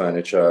 all the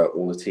furniture,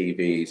 all the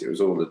TVs. It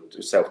was all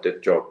a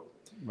self-did job.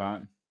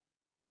 Right.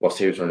 Whilst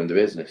he was running the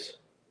business.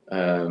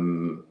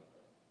 So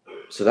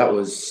that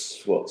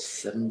was,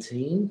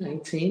 17,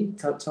 18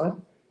 type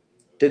time?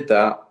 Did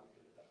that.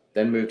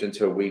 Then moved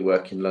into a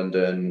WeWork in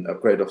London,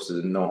 upgraded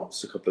offices and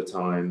Knots a couple of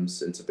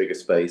times into bigger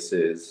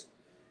spaces.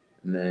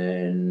 And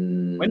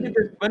then...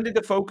 When did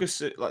the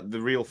focus, like the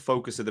real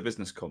focus of the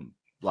business come?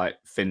 Like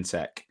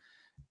fintech?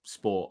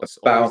 Sports?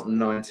 About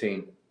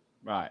 19.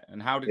 Right.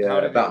 And how did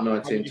about how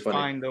 19, did you 20.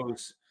 find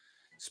those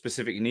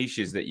specific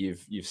niches that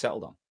you've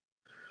settled on?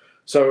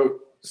 So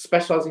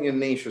specializing in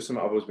niche was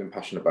something I've always been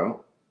passionate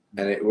about,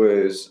 and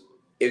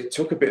it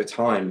took a bit of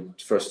time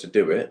for us to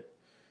do it,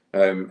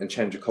 and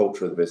change the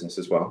culture of the business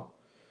as well,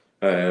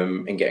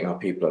 and getting our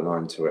people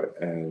aligned to it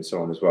and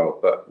so on as well.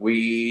 But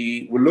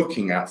we were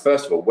looking at,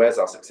 first of all, where's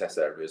our success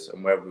areas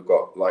and where we've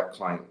got like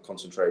client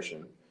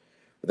concentration.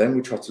 But then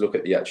we try to look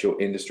at the actual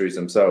industries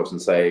themselves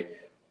and say,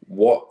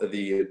 what are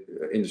the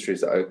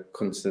industries that are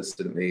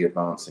consistently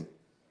advancing?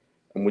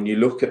 And when you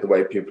look at the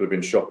way people have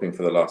been shopping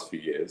for the last few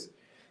years,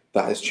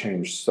 that has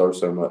changed so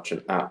much,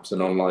 and apps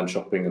and online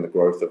shopping and the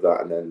growth of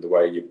that, and then the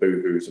way your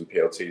Boohoo's and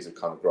PLTs have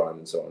kind of grown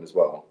and so on as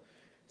well.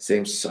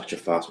 Seems such a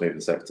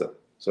fast-moving sector.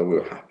 So we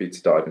were happy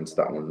to dive into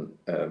that one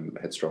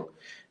headstrong.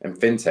 And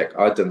fintech,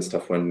 I'd done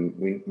stuff when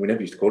we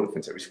never used to call it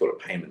fintech, we used to call it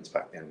payments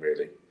back then,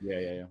 really.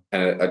 Yeah.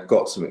 And I'd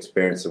got some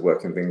experience of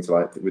working things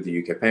like with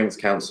the UK Payments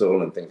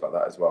Council and things like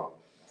that as well.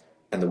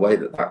 And the way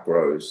that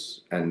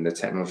grows and the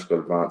technological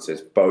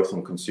advances, both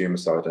on consumer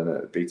side and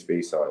at the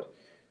B2B side,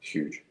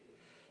 huge.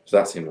 So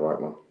that seemed the right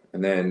one.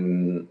 And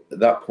then at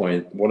that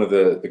point, one of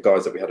the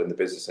guys that we had in the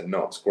business in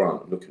Knox,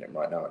 Grant, I'm looking at him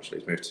right now, actually,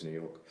 he's moved to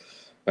New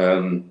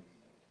York.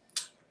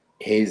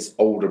 His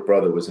older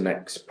brother was an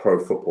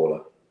ex-pro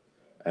footballer,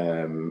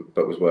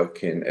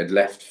 but had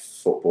left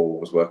football,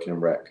 was working in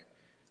rec.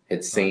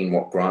 Had seen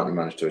what Grant had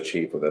managed to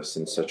achieve with us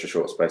in such a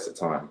short space of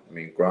time. I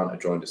mean, Grant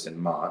had joined us in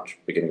March,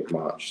 beginning of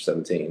March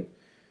 17.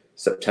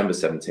 September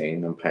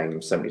 17, I'm paying him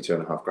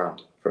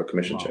 $72,500 for a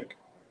commission check.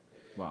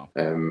 Wow.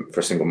 For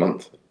a single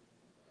month.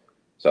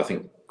 So I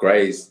think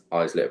Gray's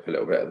eyes lit up a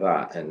little bit at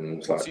that,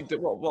 and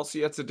what's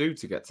he had to do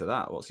to get to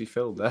that? What's he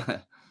filled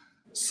there?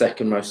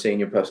 Second most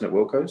senior person at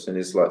Wilco's, and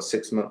is like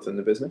 6 months in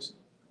the business.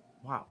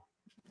 Wow.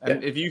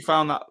 And have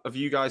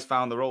you guys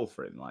found the role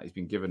for him? Like, he's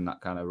been given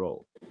that kind of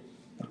role.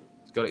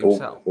 He's got it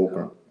himself.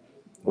 All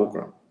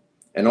grown.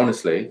 And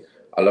honestly,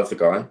 I love the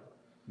guy.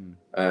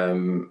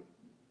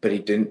 But he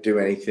didn't do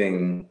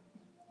anything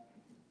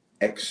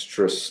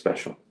extra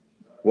special.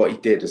 What he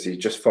did is he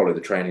just followed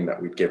the training that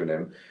we'd given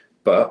him.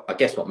 But I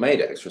guess what made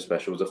it extra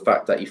special was the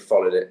fact that he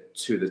followed it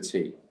to the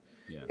T,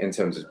 in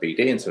terms of BD,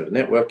 in terms of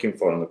networking,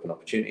 following up on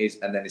opportunities,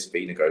 and then his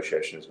fee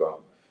negotiation as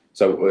well.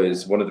 So it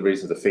was one of the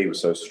reasons the fee was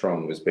so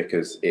strong was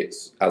because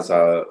it's,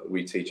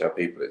 we teach our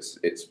people,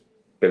 it's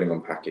billing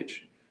on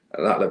package.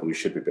 At that level, we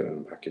should be billing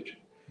on package.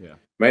 Yeah.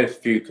 Made a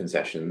few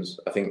concessions.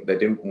 I think they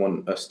didn't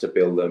want us to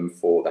bill them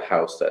for the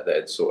house that they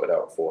had sorted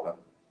out for her.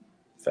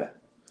 Fair.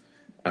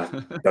 I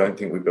don't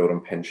think we billed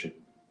on pension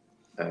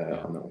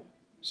on that one.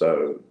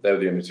 So they were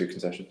the only two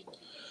concessions.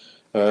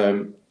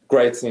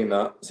 Gray had seen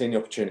the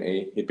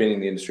opportunity. He'd been in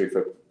the industry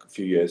for a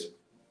few years.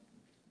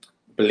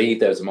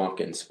 Believed there was a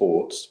market in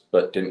sports,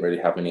 but didn't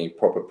really have any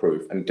proper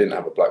proof and didn't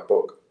have a black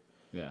book.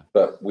 Yeah.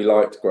 But we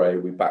liked Gray.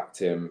 We backed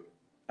him,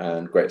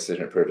 and great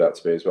decision it proved out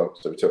to be as well.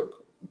 So we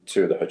took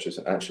 2 of the Hutches,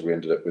 and actually we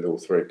ended up with all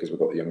 3 because we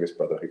got the youngest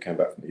brother who came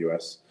back from the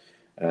US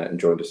and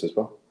joined us as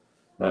well.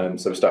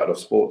 So we started off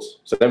sports.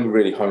 So then we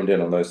really honed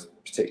in on those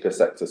particular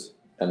sectors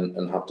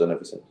and have done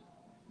ever since.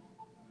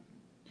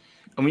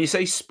 And when you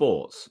say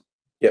sports,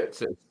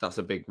 that's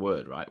a big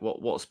word, right?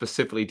 What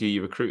specifically do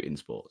you recruit in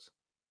sports?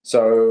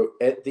 So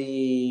at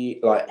the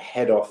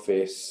head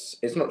office,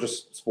 it's not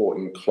just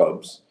sporting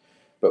clubs,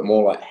 but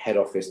more like head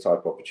office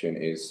type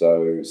opportunities.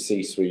 So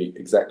C-suite,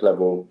 exec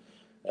level,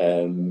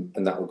 and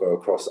that will go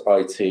across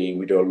IT.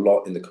 We do a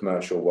lot in the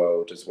commercial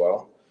world as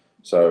well.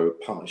 So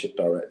partnership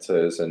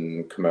directors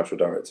and commercial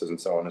directors and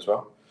so on as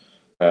well.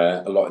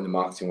 A lot in the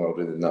marketing world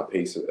within that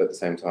piece at the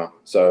same time.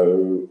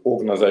 So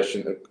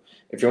organisation,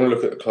 if you want to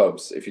look at the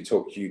clubs, if you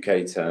talk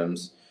UK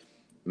terms,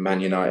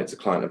 Man United's a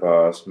client of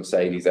ours,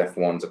 Mercedes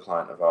F1's a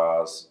client of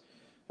ours.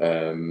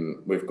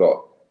 We've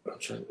got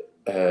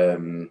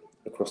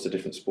across the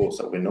different sports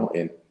that we're not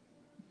in.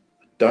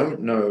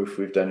 Don't know if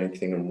we've done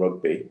anything in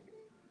rugby,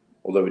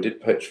 although we did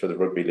pitch for the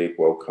Rugby League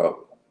World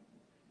Cup.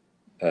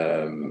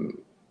 I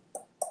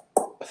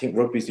think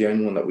rugby's the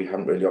only one that we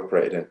haven't really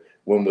operated in.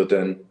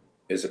 Wimbledon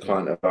is a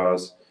client of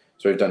ours.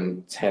 So we've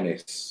done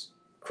tennis,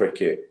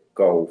 cricket,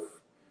 golf,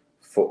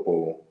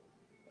 football.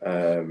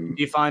 Do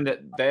you find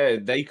that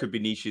they could be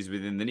niches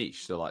within the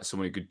niche? So like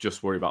someone who could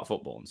just worry about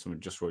football and someone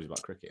who just worries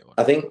about cricket?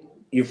 I think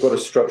you've got to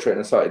structure it in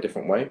a slightly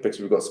different way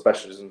because we've got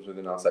specialisms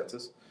within our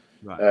sectors.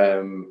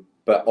 Right.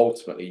 But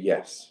ultimately,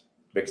 yes,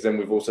 because then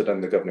we've also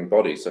done the governing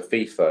bodies. So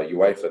FIFA,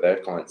 UEFA, they're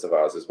clients of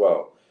ours as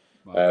well.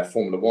 Right.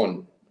 Formula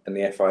One and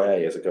the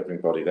FIA as a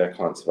governing body, they're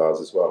clients of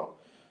ours as well.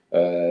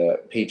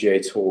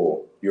 PGA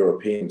Tour,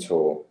 European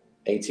Tour,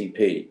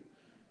 ATP.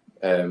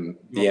 The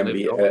NBA.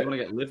 You want to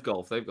get Live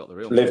Golf? They've got the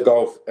real Live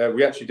Golf.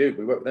 We actually do.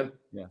 We work with them.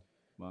 Yeah.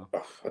 Wow.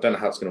 I don't know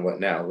how it's going to work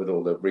now with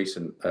all the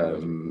recent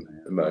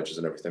mergers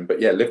and everything. But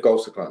yeah, Live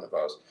Golf's a client of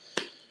ours.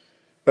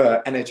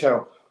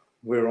 NHL.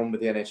 We're on with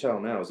the NHL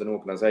now as an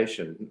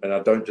organisation, and I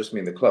don't just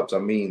mean the clubs. I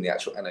mean the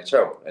actual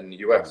NHL and the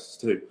US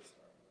too.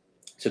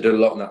 So do a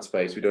lot in that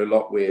space. We do a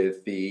lot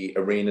with the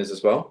arenas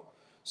as well.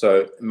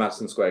 So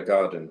Madison Square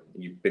Garden.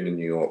 You've been in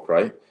New York,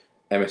 right?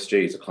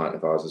 MSG is a client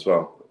of ours as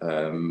well.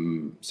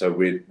 So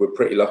we're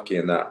pretty lucky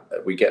in that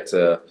we get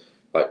to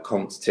like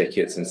comps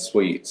tickets and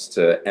suites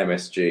to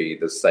MSG,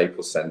 the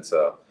Staples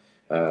Center,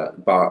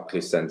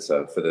 Barclays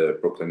Center for the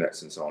Brooklyn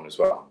Nets and so on as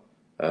well.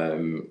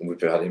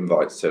 We've had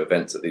invites to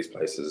events at these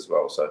places as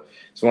well. So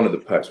it's one of the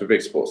perks. We're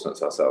big sports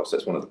nuts ourselves, so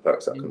it's one of the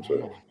perks that comes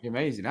with it.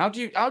 Amazing. How do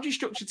you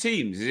structure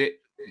teams?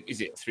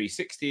 Is it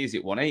 360? Is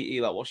it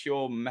 180? Like, what's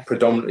your method?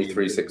 Predominantly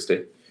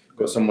 360.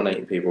 Got some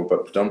 180 people,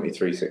 but predominantly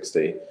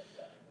 360.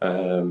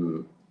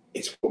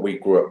 It's what we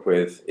grew up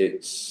with.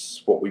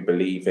 It's what we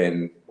believe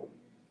in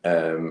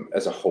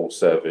as a whole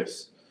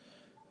service.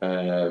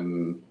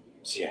 So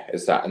yeah,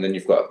 it's that. And then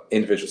you've got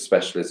individual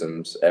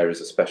specialisms,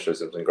 areas of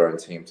specialisms, and growing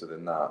teams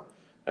within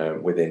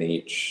that, within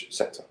each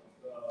sector.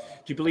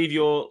 Do you believe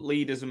your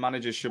leaders and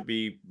managers should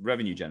be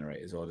revenue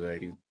generators, or do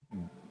they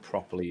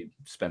properly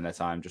spend their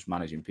time just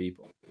managing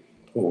people?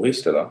 Oh, we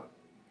still are.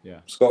 Yeah.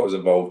 Scott was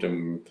involved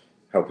in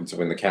helping to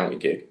win the county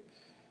gig.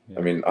 Yeah.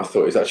 I mean, I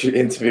thought he was actually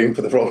interviewing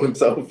for the role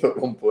himself at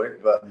one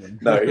point, but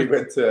no, he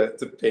went to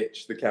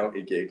pitch the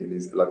county gig, and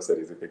he's, like I said,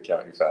 he's a big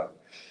county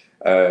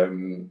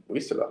fan. We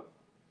still are.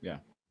 Yeah.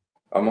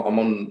 I'm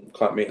on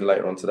client meeting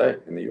later on today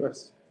in the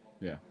US.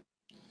 Yeah.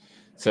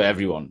 So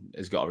everyone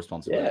has got a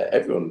responsibility. Yeah,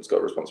 everyone's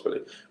got a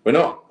responsibility. We're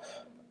not.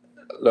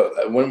 Look,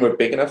 when we're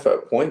big enough at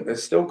a point,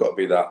 there's still got to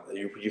be that.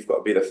 You've got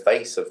to be the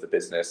face of the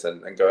business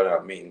and going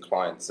out meeting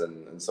clients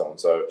and so on.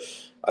 So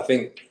I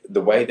think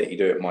the way that you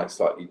do it might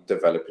slightly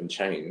develop and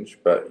change,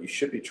 but you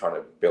should be trying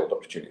to build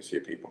opportunities for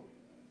your people.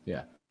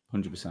 Yeah,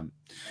 100%.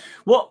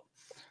 What,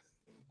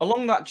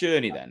 along that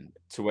journey then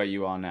to where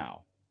you are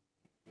now,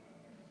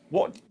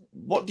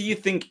 what do you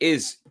think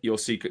is your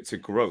secret to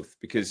growth?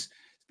 Because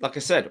like I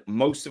said,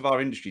 most of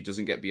our industry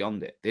doesn't get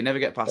beyond it. They never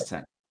get past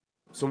 10.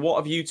 So what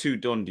have you two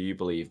done, do you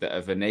believe, that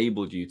have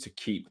enabled you to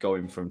keep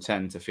going from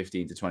 10 to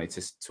 15 to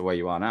 20 to where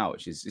you are now,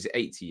 which is it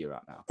 80 you're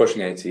at now?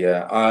 Pushing 80,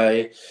 yeah.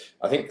 I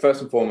think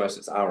first and foremost,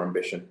 it's our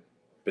ambition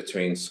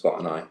between Scott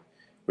and I.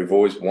 We've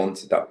always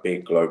wanted that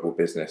big global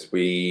business.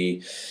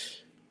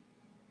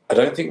 I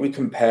don't think we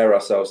compare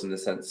ourselves in the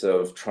sense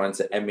of trying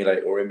to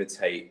emulate or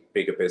imitate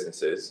bigger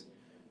businesses.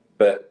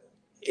 But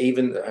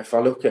even if I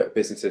look at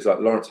businesses like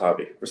Lawrence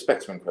Harvey,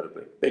 respect him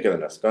incredibly, bigger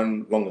than us,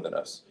 going longer than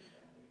us.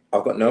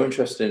 I've got no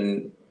interest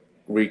in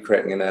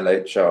recreating an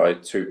LHI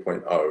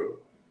 2.0,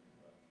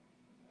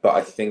 but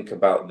I think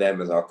about them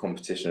as our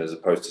competition as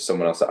opposed to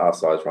someone else at our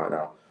size right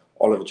now.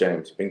 Oliver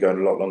James, been going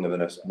a lot longer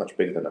than us, much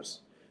bigger than us.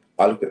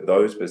 I look at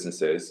those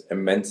businesses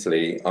and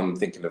mentally I'm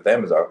thinking of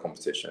them as our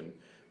competition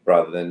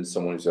rather than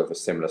someone who's of a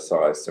similar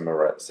size,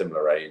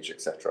 similar age,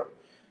 etc.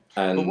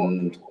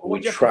 And we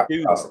track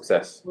our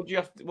success. What do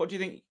you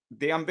think?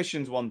 The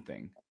ambition's one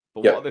thing,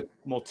 but Yep. What are the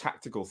more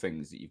tactical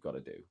things that you've got to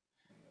do?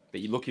 That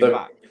you're looking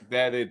back,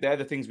 they're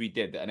the things we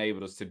did that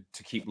enabled us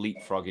to keep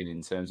leapfrogging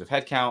in terms of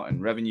headcount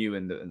and revenue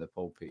and the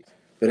whole piece.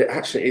 But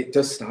it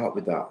does start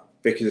with that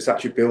because it's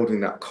actually building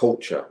that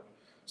culture.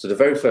 So the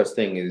very first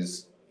thing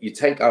is you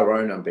take our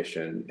own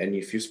ambition and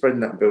if you're spreading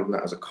that and building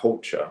that as a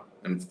culture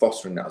and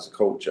fostering that as a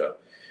culture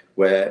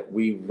where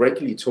we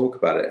regularly talk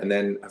about it and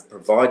then have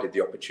provided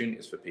the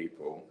opportunities for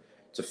people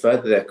to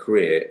further their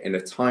career in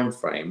a time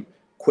frame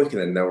quicker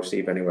than they'll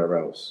receive anywhere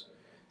else.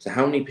 So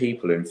how many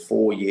people in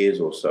 4 years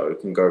or so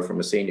can go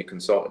from a senior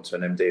consultant to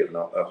an MD of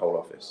a whole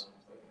office?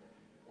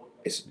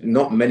 It's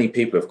not many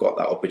people have got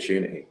that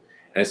opportunity.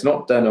 And it's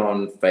not done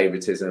on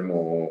favoritism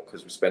or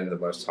because we spend the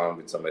most time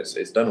with someone.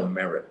 It's done on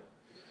merit.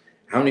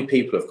 How many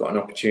people have got an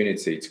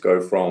opportunity to go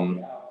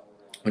from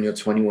when you're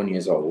 21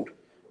 years old,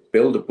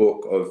 build a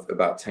book of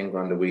about 10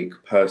 grand a week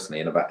personally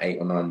in about 8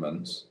 or 9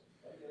 months.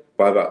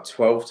 By about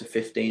 12 to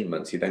 15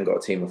 months, you then got a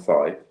team of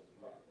 5.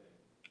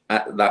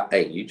 At that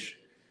age,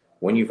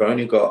 when you've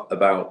only got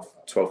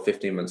about 12,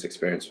 15 months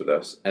experience with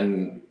us,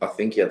 and I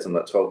think he had some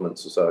like 12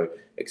 months or so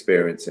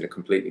experience in a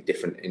completely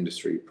different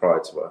industry prior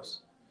to us.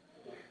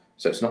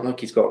 So it's not like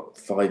he's got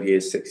 5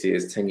 years, 6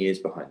 years, 10 years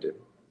behind him.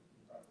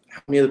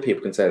 How many other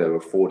people can say they were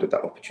afforded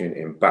that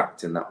opportunity and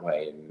backed in that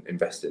way and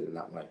invested in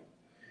that way?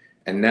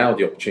 And now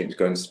the opportunity to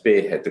go and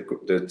spearhead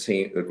the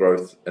team, the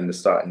growth and the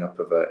starting up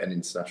of an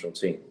international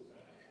team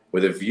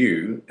with a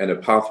view and a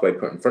pathway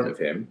put in front of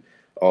him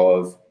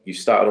of you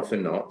started off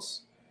in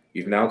Knots,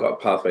 you've now got a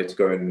pathway to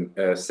go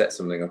and set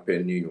something up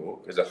in New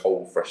York as a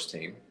whole fresh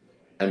team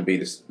and be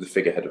the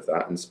figurehead of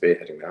that and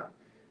spearheading that.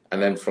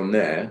 And then from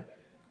there,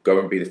 go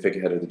and be the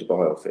figurehead of the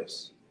Dubai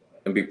office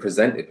and be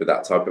presented with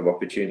that type of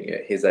opportunity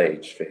at his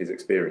age for his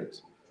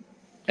experience.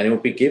 And he'll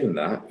be given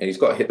that, and he's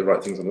got to hit the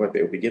right things on the way, but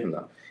he'll be given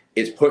that.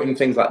 It's putting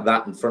things like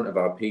that in front of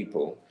our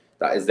people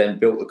that has then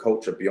built the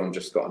culture beyond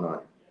just Scott and I.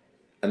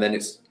 And then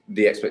it's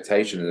the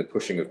expectation and the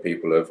pushing of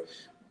people of,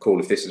 cool,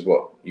 if this is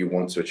what you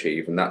want to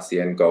achieve and that's the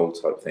end goal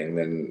type thing,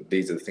 then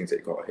these are the things that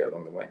you've got to hit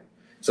along the way.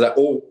 So that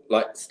all,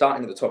 like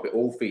starting at the top, it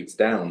all feeds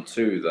down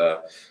to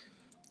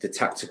the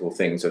tactical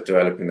things of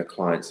developing the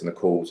clients and the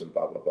calls and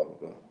blah, blah, blah, blah,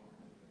 blah.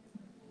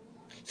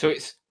 So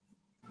it's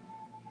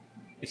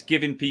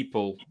giving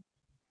people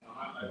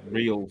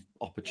real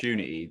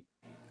opportunity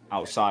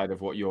outside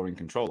of what you're in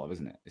control of,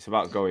 isn't it? It's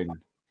about going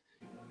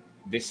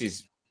this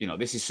is,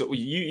 this is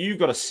you've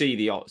got to see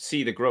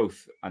the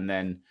growth and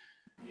then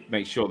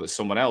make sure that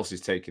someone else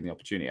is taking the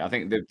opportunity. I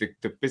think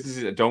the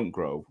businesses that don't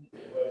grow,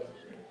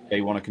 they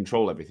want to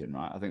control everything,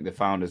 right? I think the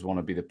founders want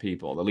to be the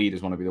people, the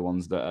leaders want to be the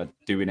ones that are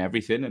doing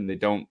everything, and they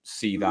don't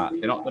see that.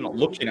 They're not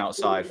looking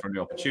outside for a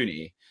new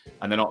opportunity,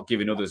 and they're not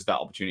giving others that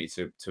opportunity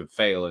to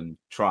fail and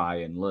try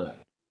and learn.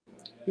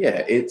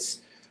 Yeah,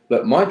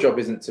 look, my job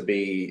isn't to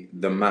be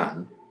the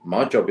man.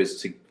 My job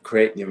is to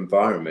create the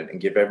environment and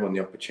give everyone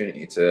the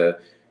opportunity to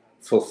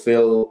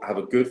have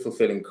a good,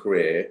 fulfilling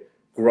career,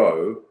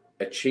 grow,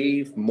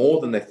 achieve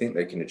more than they think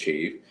they can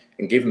achieve,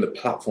 and give them the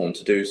platform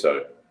to do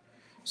so.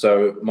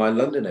 So my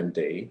London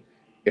MD,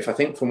 if I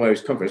think from where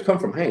he's come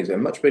from Hayes, a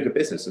much bigger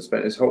business, and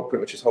spent pretty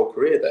much his whole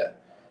career there.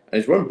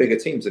 And he's run bigger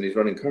teams than he's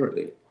running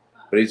currently.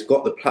 But he's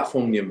got the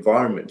platform, the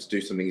environment to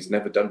do something he's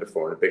never done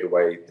before in a bigger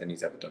way than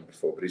he's ever done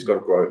before. But he's got to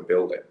grow and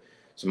build it.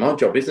 So my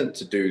job isn't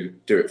to do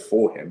it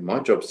for him. My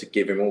job is to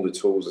give him all the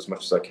tools as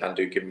much as I can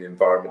do, give him the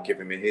environment,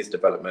 give him his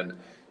development,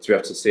 to be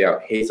able to see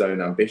out his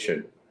own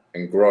ambition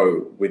and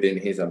grow within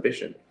his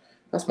ambition.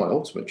 That's my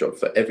ultimate job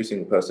for every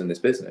single person in this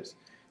business,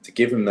 to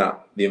give them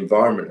the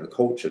environment and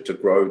culture to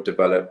grow,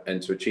 develop,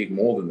 and to achieve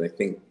more than they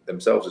think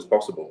themselves is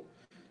possible.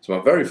 So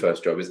my very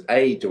first job is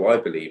A, do I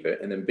believe it?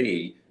 And then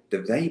B,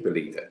 do they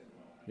believe it?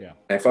 Yeah.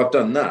 And if I've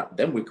done that,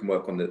 then we can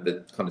work on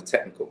the kind of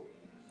technical.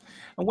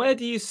 And where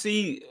do you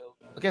see,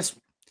 I guess,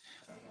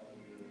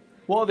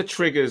 what are the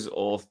triggers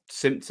or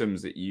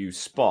symptoms that you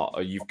spot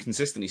or you've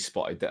consistently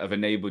spotted that have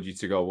enabled you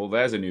to go, well,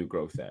 there's a new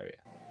growth area.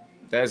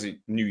 There's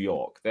New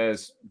York,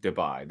 there's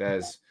Dubai,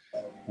 there's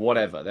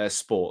whatever, there's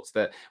sports.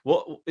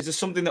 What is there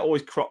something that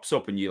always crops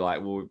up and you're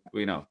like, well,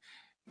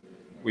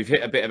 we've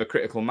hit a bit of a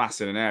critical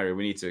mass in an area,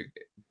 we need to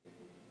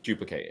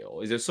duplicate it?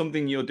 Or is there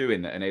something you're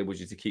doing that enables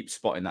you to keep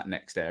spotting that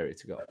next area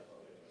to go?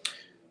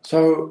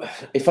 So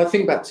if I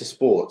think back to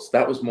sports,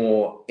 that was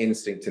more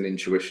instinct and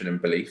intuition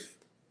and belief.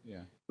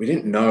 Yeah. We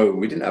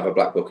didn't have a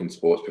black book in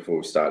sports before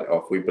we started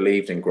off. We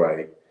believed in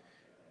Gray,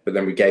 but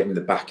then we gave him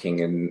the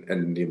backing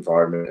and the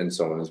environment and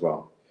so on as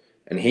well.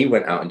 And he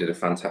went out and did a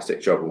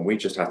fantastic job, and we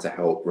just had to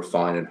help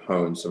refine and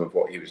hone some of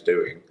what he was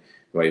doing,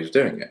 the way he was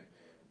doing it.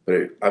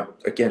 But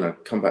I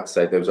come back to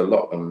say there was a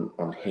lot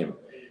on him.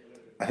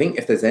 I think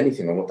if there's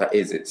anything on what that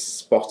is, it's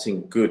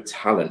spotting good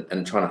talent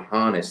and trying to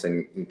harness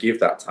and give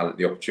that talent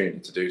the opportunity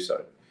to do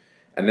so.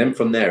 And then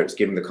from there, it's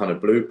giving the kind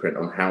of blueprint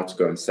on how to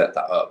go and set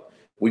that up.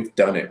 We've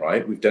done it,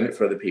 right? We've done it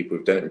for other people.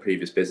 We've done it in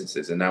previous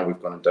businesses, and now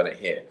we've gone and done it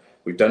here.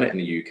 We've done it in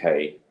the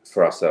UK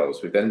for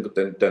ourselves. We've then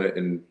done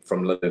it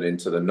from London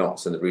into the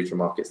knots and the regional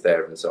markets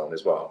there and so on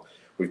as well.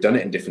 We've done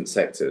it in different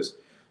sectors.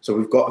 So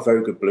we've got a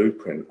very good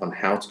blueprint on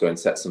how to go and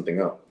set something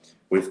up.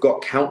 We've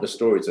got countless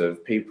stories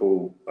of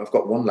people. I've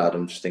got one lad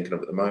I'm just thinking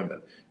of at the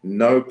moment,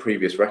 no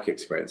previous rec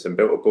experience, and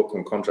built a book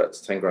on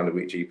contracts, 10 grand a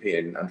week GP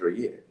in under a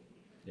year.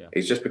 Yeah.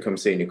 He's just become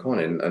senior con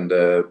in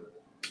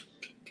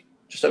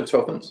just over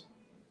 12 months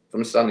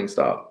from a standing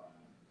start.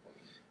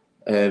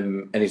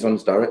 And he's on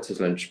his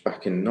director's lunch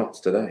back in Knots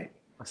today.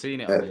 I've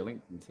seen it on your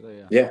LinkedIn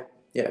today.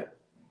 Yeah.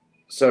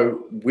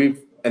 So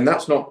and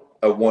that's not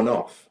a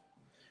one-off.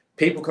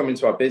 People come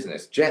into our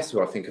business. Jess,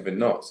 who I think of in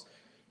Knots,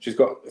 she's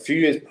got a few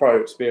years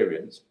prior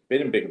experience,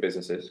 been in bigger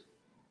businesses,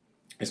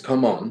 has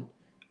come on,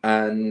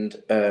 and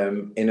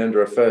in under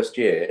her first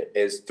year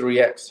is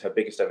 3x her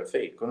biggest ever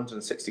fee, gone under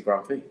the 60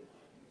 grand fee.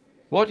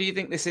 What do you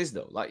think this is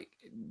though? Like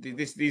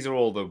these are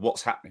all the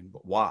what's happening,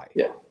 but why?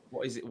 Yeah.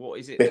 What is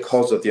it?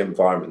 Because of the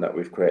environment that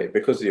we've created,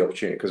 because of the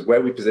opportunity, because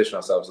where we position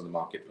ourselves in the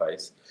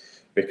marketplace,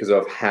 because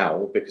of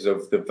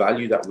the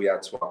value that we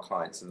add to our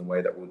clients and the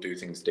way that we'll do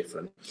things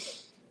different.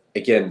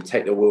 Again,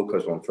 take the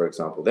Wilco's one, for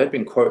example. They've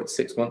been quoted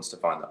 6 months to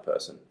find that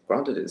person.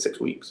 Granted, in 6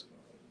 weeks.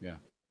 Yeah.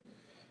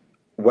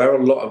 Where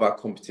a lot of our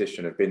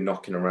competition have been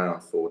knocking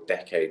around for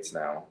decades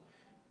now,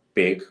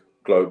 big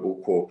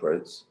global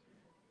corporates,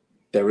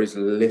 there is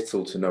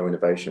little to no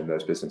innovation in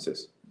those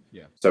businesses.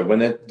 Yeah. So when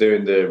they're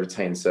doing the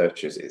retained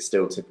searches, it's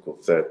still typical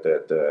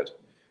third.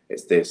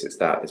 It's this, it's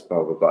that, it's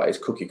blah, blah, blah. It's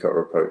cookie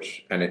cutter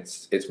approach. And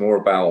it's more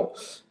about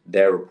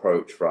their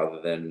approach rather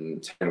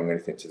than tailoring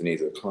anything to the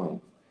needs of the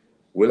client.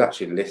 We'll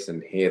actually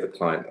listen, hear the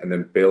client, and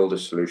then build a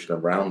solution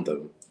around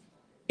them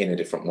in a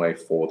different way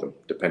for them,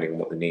 depending on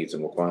what the needs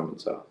and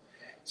requirements are.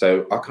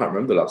 So I can't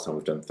remember the last time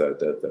we've done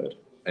third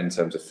in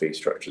terms of fee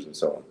structures and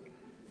so on.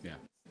 Yeah.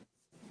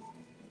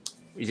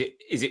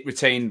 Is it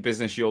retained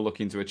business you're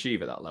looking to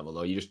achieve at that level,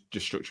 or you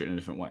just structure it in a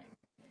different way?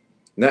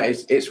 No,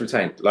 it's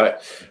retained.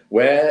 Like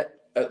where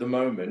at the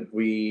moment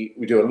we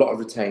do a lot of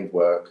retained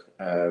work.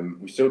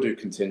 We still do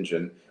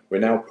contingent. We're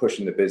now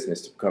pushing the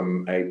business to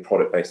become a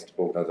product-based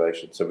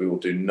organisation. So we will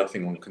do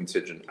nothing on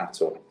contingent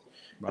at all.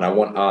 Right. And I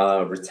want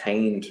our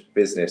retained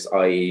business,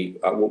 i.e.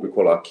 what we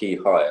call our key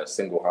hire,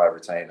 single hire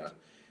retainer,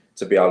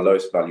 to be our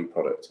lowest value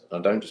product.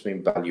 And I don't just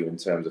mean value in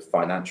terms of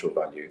financial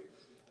value.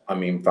 I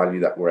mean value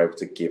that we're able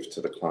to give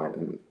to the client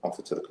and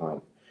offer to the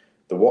client.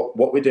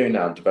 What we're doing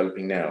now,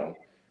 developing now,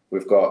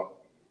 we've got,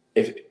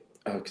 if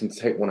I can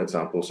take one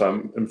example. So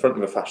I'm in front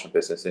of a fashion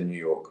business in New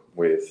York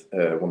with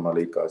one of my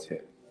lead guys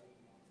here.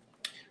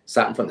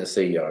 sat in front of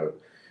the CEO.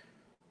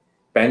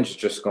 Ben's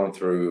just gone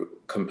through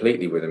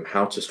completely with him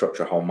how to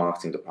structure a whole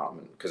marketing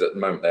department, because at the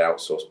moment they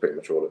outsource pretty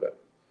much all of it.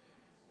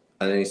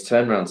 And then he's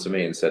turned around to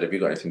me and said, have you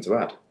got anything to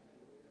add?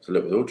 So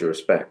look, with all due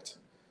respect,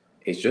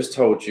 he's just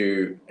told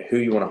you who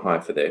you want to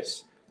hire for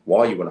this,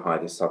 why you want to hire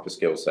this type of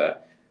skill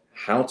set,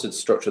 how to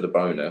structure the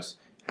bonus,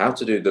 how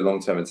to do the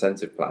long-term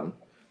incentive plan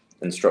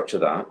and structure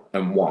that,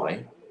 and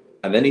why.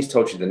 And then he's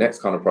told you the next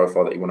kind of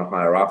profile that you want to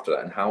hire after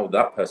that, and how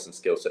that person's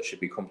skill set should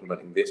be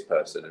complementing this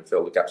person and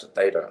fill the gaps that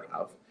they don't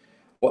have,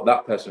 what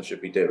that person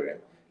should be doing,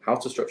 how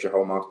to structure a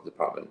whole marketing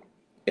department.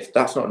 If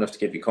that's not enough to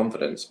give you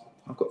confidence,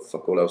 I've got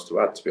fuck all else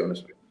to add, to be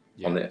honest,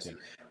 on this. Yeah.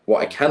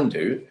 What I can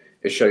do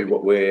is show you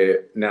what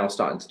we're now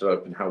starting to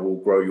develop and how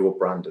we'll grow your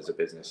brand as a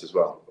business as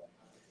well.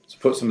 So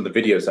put some of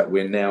the videos that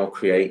we're now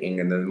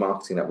creating and the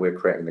marketing that we're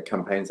creating, the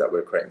campaigns that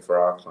we're creating for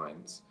our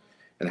clients,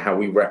 and how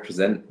we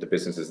represent the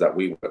businesses that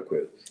we work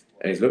with.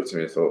 And he's looked at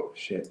me and thought,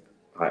 shit,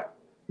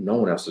 no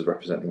one else is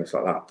representing us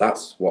like that.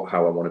 That's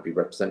how I want to be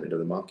represented in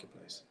the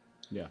marketplace.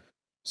 Yeah.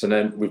 So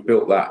then we've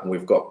built that, and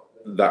we've got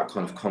that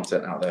kind of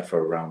content out there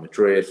for Real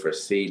Madrid, for a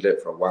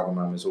Seedlit, for a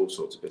Wagamama, there's all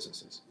sorts of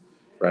businesses.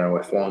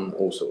 Renault F1,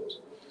 all sorts.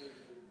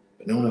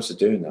 But no one else is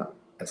doing that.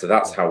 And so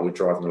that's how we're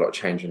driving a lot of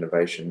change and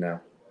innovation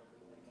now.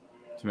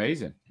 It's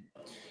amazing.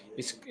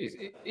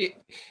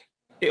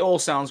 It all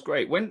sounds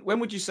great. When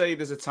would you say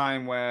there's a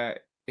time where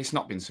it's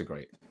not been so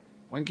great?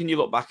 When can you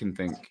look back and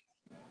think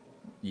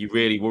you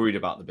really worried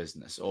about the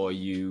business, or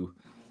you're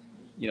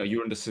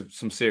under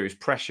some serious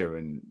pressure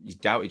and you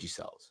doubted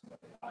yourselves?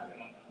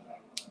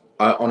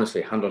 I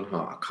honestly, hand on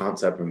heart, I can't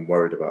say I've been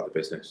worried about the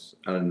business,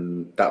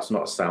 and that's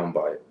not a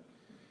soundbite.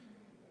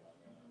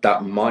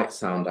 That might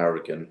sound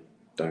arrogant.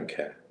 Don't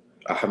care.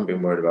 I haven't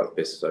been worried about the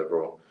business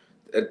overall.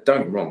 Don't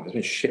get me wrong. There's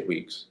been shit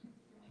weeks.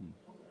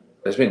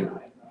 There's been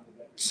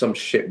some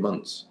shit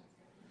months.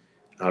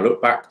 And I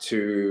look back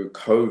to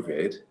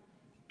COVID,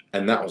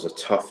 and that was a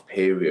tough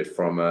period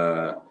from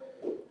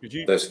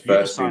those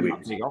first few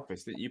weeks. Big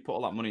office that you put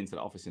all that money into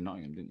the office in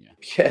Nottingham, didn't you?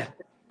 Yeah,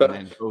 but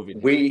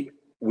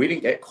we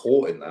didn't get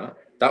caught in that.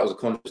 That was a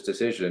conscious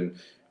decision.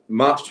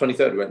 March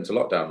 23rd, we went into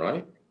lockdown,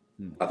 right?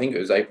 I think it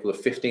was April the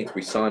 15th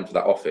we signed for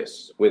that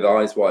office with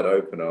eyes wide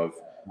open of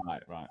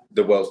right.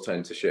 The world's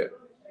turned to shit.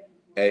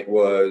 It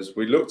was,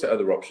 we looked at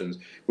other options.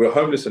 We were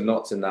homeless and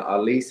knots in that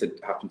our lease had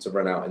happened to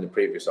run out in the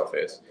previous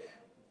office.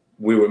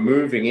 We were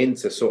moving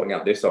into sorting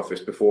out this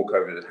office before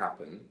COVID had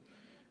happened.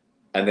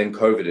 And then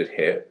COVID had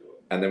hit.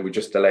 And then we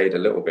just delayed a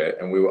little bit.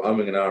 And we were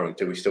umming and ahhing,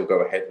 do we still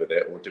go ahead with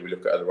it? Or do we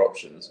look at other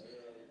options?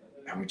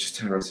 And we just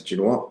turned around and said, you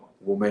know what?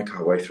 We'll make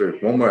our way through.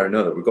 One way or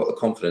another, we've got the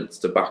confidence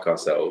to back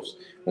ourselves.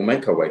 We'll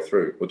make our way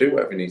through. We'll do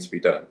whatever needs to be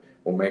done.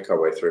 We'll make our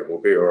way through. We'll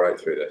be all right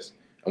through this.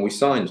 And we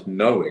signed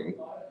knowing,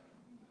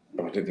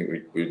 I didn't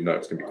think we'd know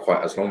it's going to be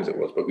quite as long as it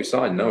was, but we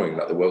signed knowing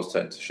that the world's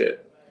turned to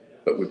shit.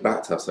 But we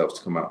backed ourselves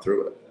to come out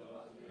through it.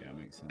 Yeah,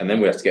 makes sense. And then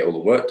we had to get all the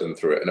work done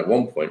through it. And at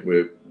one point, we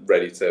were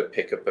ready to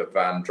pick up a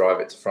van, drive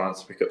it to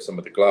France to pick up some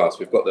of the glass.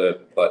 We've got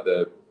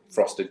the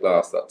frosted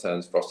glass that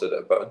turns frosted at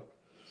a button.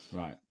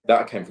 Right.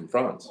 That came from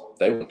France.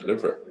 They won't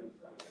deliver it.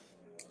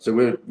 So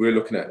we're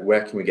looking at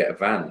where can we get a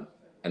van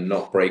and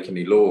not break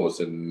any laws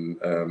and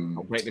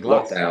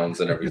lockdowns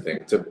and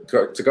everything to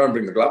go and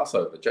bring the glass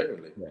over,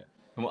 genuinely. Yeah.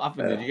 And what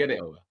happened? Did you get it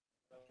over?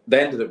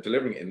 They ended up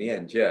delivering it in the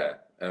end, yeah.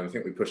 I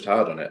think we pushed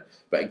hard on it.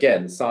 But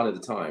again, sign of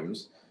the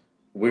times,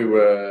 we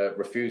were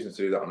refusing to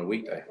do that on a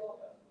weekday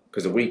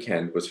because the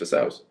weekend was for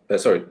sales.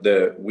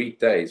 The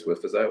weekdays were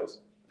for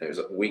sales. It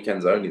was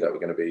weekends only that were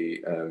going to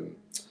be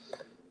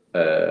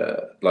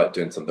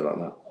doing something like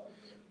that.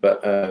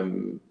 But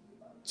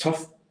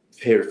tough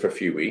period for a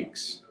few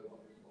weeks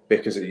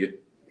because you're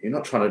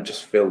not trying to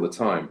just fill the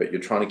time, but you're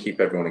trying to keep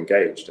everyone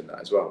engaged in that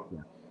as well.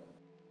 Yeah.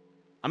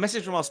 A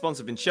message from our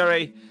sponsor,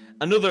 Vincere.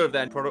 Another of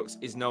their products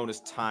is known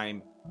as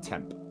Time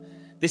Temp.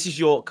 This is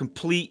your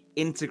complete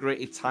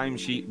integrated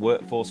timesheet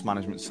workforce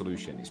management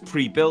solution. It's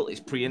pre-built, it's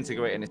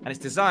pre-integrated, and it's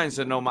designed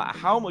so no matter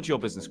how much your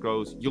business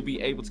grows, you'll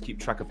be able to keep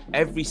track of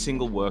every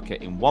single worker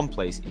in one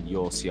place in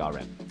your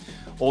CRM.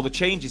 All the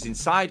changes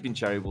inside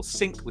Vincere will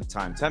sync with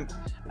Time Temp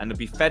and they'll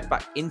be fed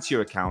back into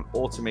your account,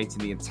 automating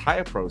the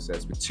entire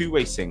process with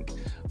two-way sync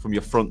from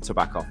your front to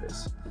back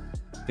office.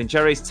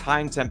 Vincere's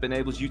Time Temp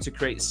enables you to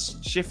create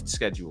shift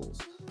schedules,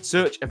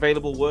 search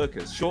available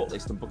workers,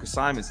 shortlist and book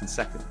assignments in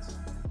seconds.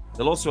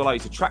 They'll also allow you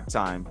to track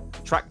time,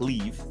 track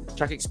leave,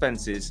 track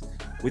expenses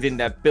within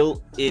their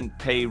built-in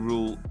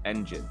payroll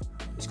engine.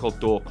 It's called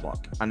Door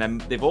Clock. And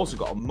then they've also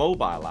got a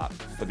mobile app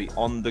for the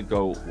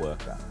on-the-go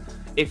worker.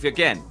 If,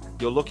 again,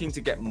 you're looking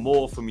to get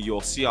more from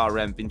your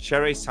CRM,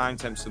 Vincere's Time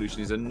Temp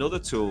solution is another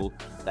tool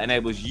that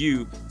enables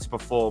you to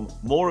perform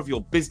more of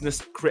your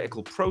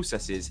business-critical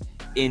processes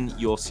in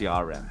your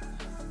CRM.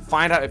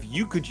 Find out if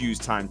you could use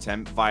Time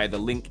Temp via the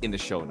link in the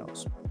show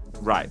notes.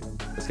 Right,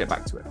 let's get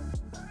back to it.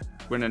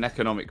 We're in an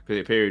economic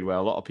period where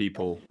a lot of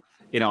people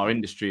in our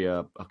industry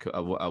are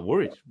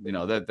worried. You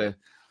know, they're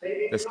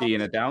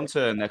seeing a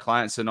downturn. Their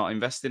clients are not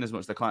investing as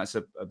much. Their clients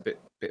are a bit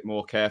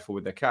more careful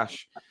with their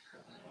cash.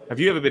 Have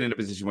you ever been in a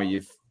position where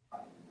you've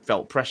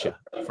felt pressure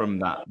from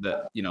that,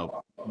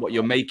 what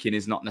you're making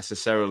is not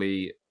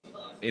necessarily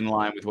in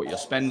line with what you're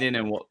spending,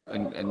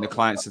 and the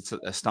clients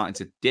are starting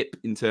to dip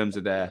in terms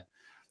of their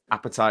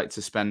appetite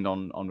to spend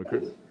on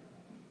recruitment?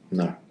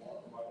 No.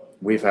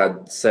 We've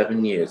had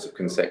 7 years of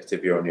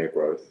consecutive year-on-year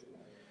growth.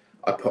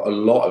 I put a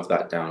lot of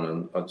that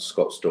down on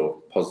Scott's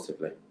door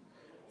positively.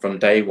 From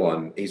day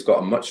one, he's got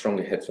a much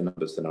stronger head for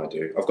numbers than I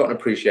do. I've got an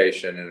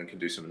appreciation and can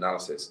do some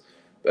analysis,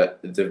 but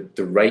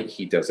the rate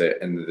he does it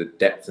and the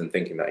depth and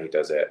thinking that he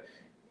does it,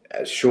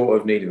 short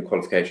of needing the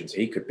qualifications,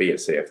 he could be a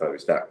CFO.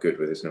 He's that good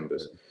with his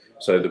numbers.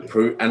 So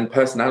and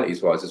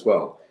personalities-wise as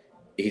well,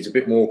 he's a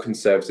bit more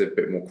conservative, a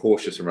bit more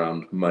cautious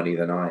around money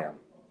than I am.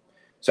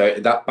 So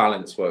that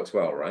balance works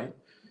well, right?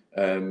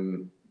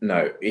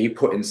 No, he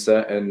put in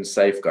certain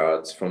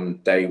safeguards from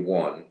day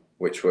one,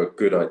 which were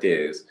good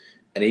ideas.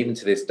 And even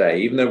to this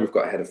day, even though we've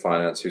got a head of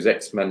finance who's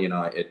ex-Man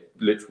United,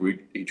 literally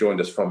he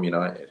joined us from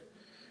United,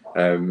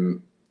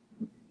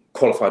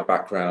 qualified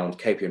background,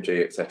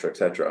 KPMG,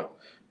 etc.,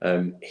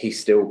 he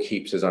still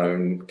keeps his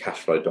own cash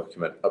flow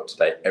document up to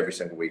date every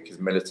single week, is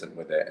militant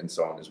with it and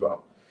so on as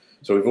well.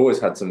 So we've always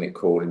had something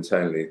called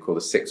internally called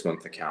a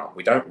 6-month account.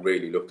 We don't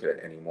really look at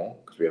it anymore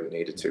because we haven't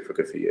needed to for a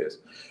good few years.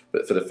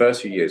 But for the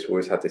first few years, we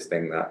always had this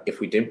thing that if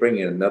we didn't bring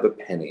in another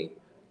penny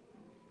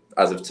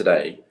as of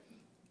today,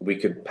 we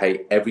could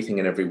pay everything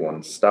and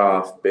everyone,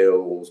 staff,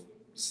 bills,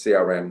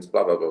 CRMs,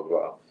 blah, blah, blah,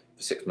 blah,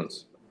 for 6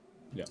 months.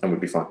 Yeah. And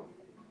we'd be fine.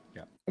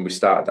 Yeah. And we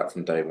started that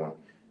from day one.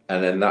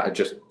 And then that had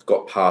just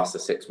got past the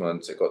 6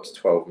 months. It got to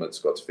 12 months,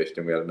 got to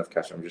 15. We had enough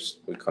cash. And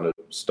we kind of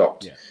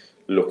stopped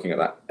looking at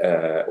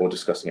that or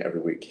discussing it every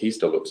week. He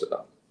still looks at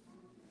that.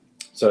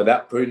 So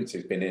that prudence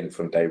has been in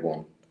from day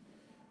one.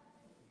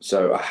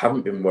 So I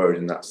haven't been worried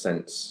in that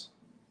sense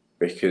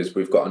because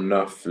we've got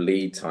enough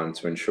lead time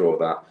to ensure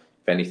that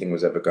if anything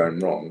was ever going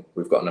wrong,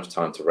 we've got enough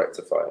time to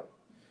rectify it.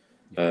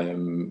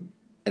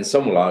 And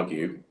some will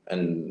argue,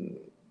 and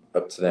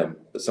up to them,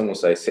 but some will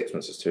say 6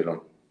 months is too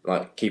long.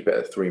 Like, keep it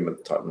a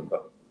 3-month type number.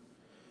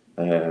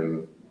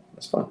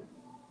 That's fine.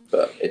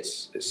 But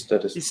it's still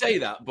just... You say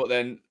that, but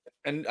then,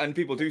 and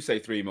people do say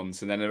 3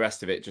 months, and then the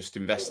rest of it, just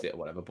invest it or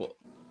whatever. But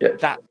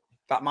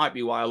that might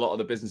be why a lot of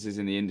the businesses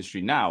in the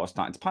industry now are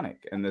starting to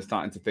panic, and they're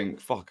starting to think,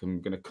 fuck,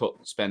 I'm going to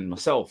spend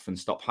myself and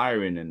stop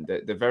hiring. And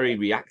they're very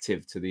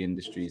reactive to the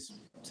industries,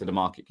 to the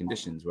market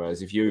conditions.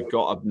 Whereas if you've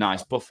got a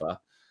nice buffer,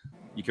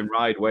 you can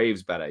ride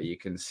waves better. You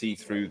can see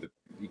through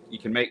you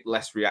can make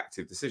less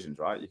reactive decisions,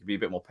 right? You can be a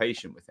bit more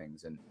patient with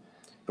things.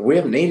 But we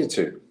haven't needed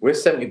to. We're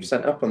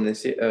 70% up on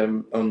this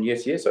on year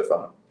to year so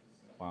far.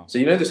 Wow. So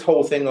this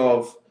whole thing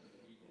of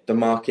the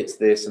market's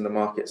this and the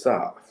market's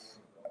that.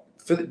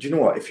 Do you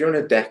know what? If you're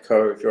in a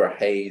Deco, if you're a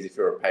Hayes, if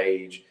you're a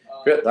Page,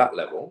 if you're at that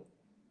level,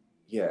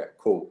 yeah,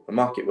 cool. The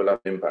market will have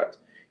an impact.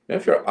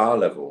 If you're at our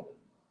level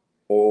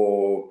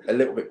or a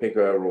little bit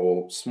bigger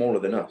or smaller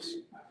than us,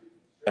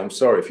 I'm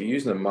sorry, if you're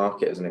using the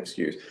market as an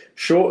excuse,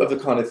 short of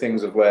the kind of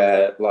things of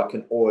where, like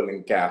an oil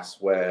and gas,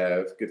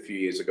 where a good few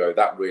years ago,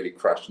 that really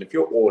crashed. And if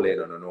you're all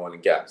in on an oil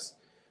and gas,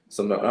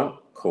 something like that,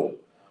 cool.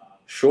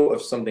 Short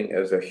of something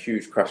as a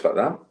huge crash like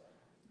that,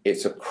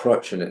 it's a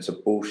crutch and it's a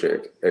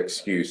bullshit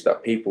excuse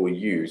that people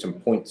use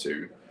and point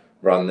to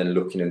rather than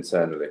looking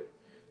internally.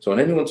 So when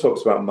anyone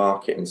talks about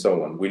market and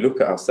so on, we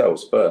look at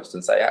ourselves first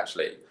and say,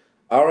 actually,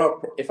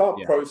 if our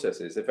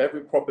processes, if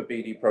every proper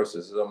BD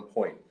process is on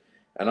point,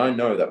 and I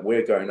know that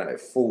we're going at it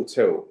full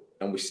tilt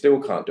and we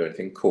still can't do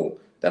anything, cool,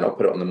 then I'll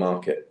put it on the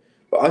market.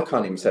 But I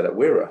can't even say that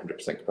we're at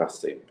 100%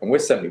 capacity and we're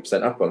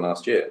 70% up on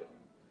last year.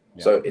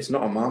 Yeah. So it's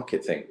not a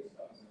market thing.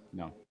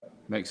 No,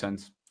 makes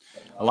sense.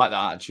 I like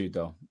that attitude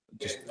though.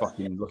 Just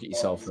fucking look at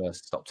yourself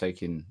first. Stop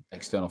taking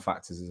external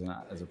factors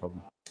as a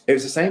problem. It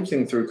was the same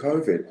thing through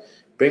COVID.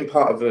 Being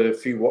part of a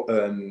few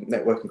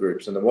networking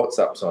groups and the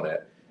WhatsApps on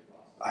it,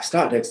 I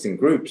started exiting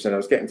groups and I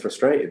was getting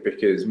frustrated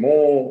because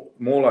more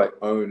like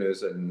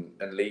owners and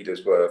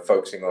leaders were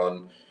focusing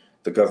on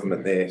the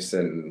government this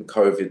and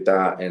COVID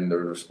that and the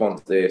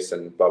response this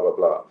and blah, blah,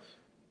 blah.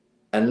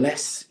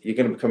 Unless you're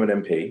going to become an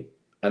MP,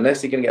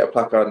 unless you're going to get a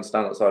placard and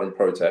stand outside and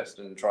protest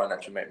and try and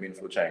actually make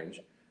meaningful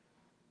change,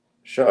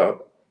 shut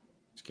up.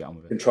 Just get on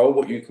with it. Control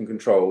what you can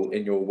control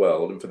in your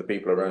world and for the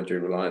people around you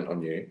reliant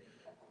on you.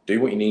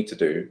 Do what you need to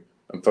do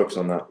and focus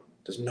on that.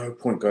 There's no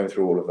point going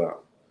through all of that.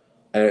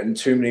 And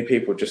too many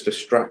people just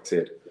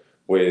distracted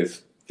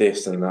with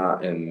this and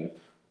that and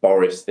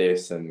Boris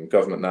this and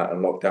government that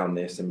and lockdown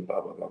this and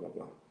blah, blah, blah, blah,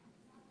 blah.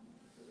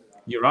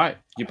 You're right.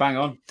 You bang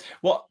on.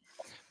 What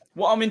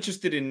I'm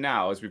interested in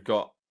now, as we've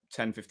got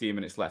 10, 15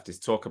 minutes left, is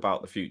talk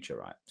about the future,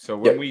 right? So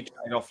when we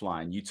chatted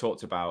offline, you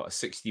talked about a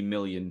 60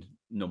 million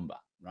number,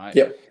 right?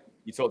 Yep.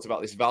 You talked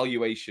about this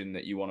valuation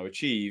that you want to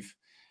achieve.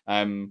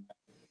 Tell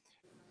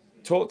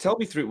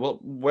me through,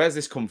 where's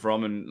this come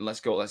from? And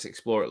let's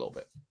explore it a little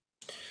bit.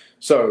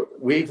 So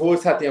we've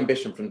always had the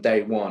ambition from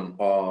day one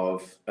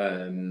of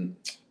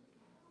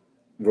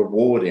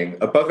rewarding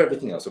above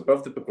everything else,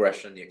 above the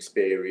progression, the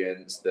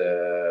experience,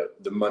 the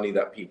money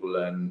that people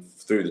earn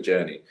through the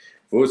journey.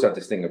 We've always had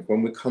this thing of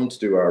when we come to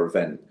do our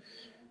event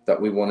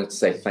that we wanted to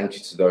say thank you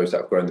to those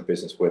that have grown the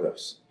business with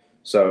us.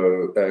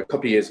 So a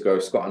couple of years ago,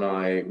 Scott and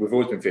I, we've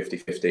always been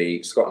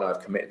 50-50. Scott and I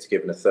have committed to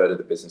giving a third of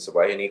the business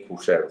away, an equal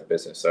share of the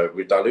business. So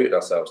we've diluted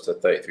ourselves to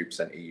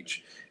 33%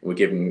 each. And we're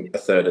giving a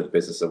third of the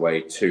business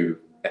away to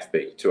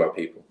FB, to our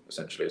people,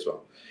 essentially, as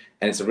well.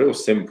 And it's a real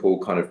simple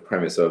kind of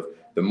premise of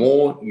the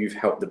more you've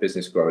helped the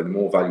business grow, the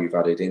more value you've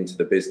added into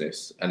the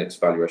business and its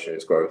valuation and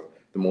its growth,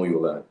 the more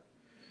you'll earn.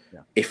 Yeah.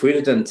 If we'd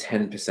have done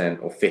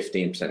 10% or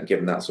 15%,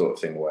 given that sort of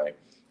thing away,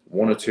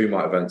 one or two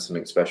might have earned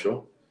something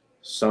special.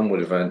 Some would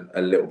have earned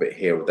a little bit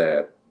here or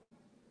there,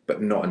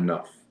 but not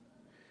enough.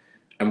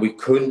 And we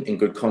couldn't, in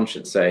good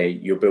conscience, say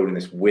you're building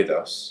this with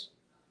us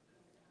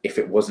if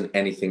it wasn't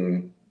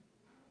anything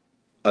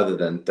other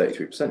than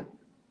 33%.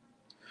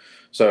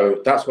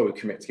 So that's why we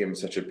commit to giving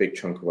such a big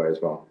chunk away as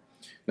well.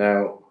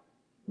 Now,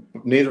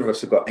 neither of us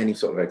have got any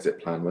sort of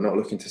exit plan. We're not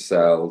looking to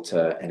sell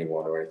to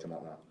anyone or anything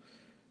like that.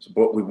 So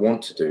what we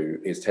want to do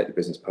is take the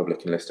business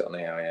public and list it on the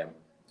AIM.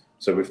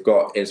 So we've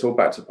got, it's all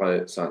back to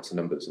pilot science and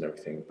numbers and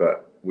everything,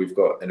 but we've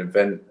got an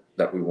event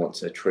that we want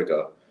to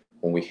trigger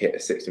when we hit a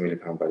 £60 million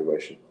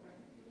valuation.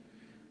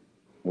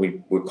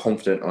 We're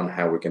confident on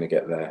how we're going to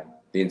get there.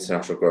 The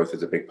international growth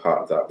is a big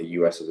part of that. The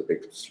US is a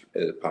big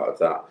part of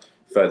that.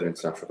 Further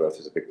international growth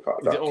is a big part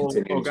of that. Is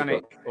it all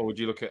organic, or would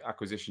you look at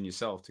acquisition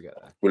yourself to get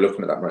there? We're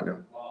looking at that right now.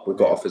 We've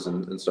got offers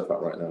and stuff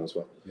out right now as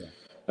well.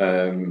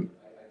 Yeah.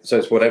 So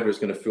it's whatever is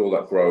going to fuel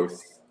that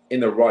growth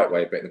in the right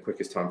way, but in the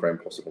quickest time frame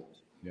possible.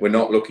 Yeah. We're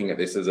not looking at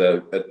this as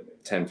a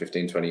 10,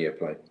 15, 20-year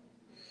play.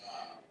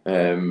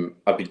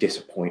 I'd be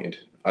disappointed.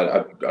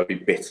 I'd be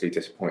bitterly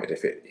disappointed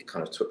if it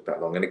kind of took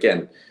that long. And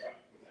again,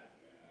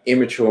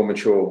 immature,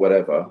 mature,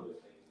 whatever,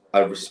 I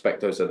respect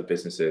those other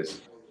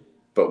businesses.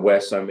 But where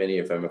so many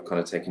of them have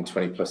kind of taken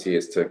 20 plus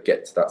years to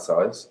get to that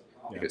size,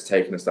 if it's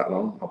taken us that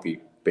long, I'll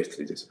be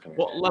bitterly disappointed.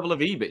 What level of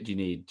EBIT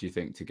do you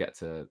think, to get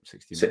to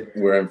 60 million?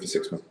 We're aiming for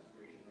 6 million.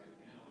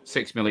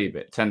 6 million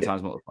EBIT, 10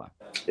 times multiplier.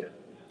 Yeah,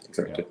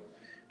 exactly. Yeah.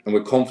 And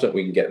we're confident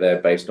we can get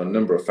there based on a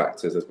number of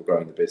factors as we're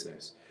growing the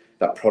business.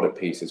 That product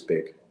piece is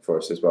big for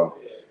us as well.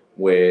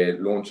 We're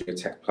launching a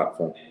tech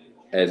platform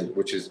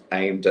which is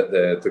aimed at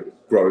the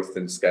growth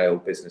and scale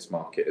business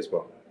market as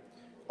well.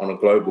 On a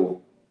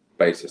global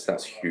basis,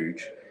 that's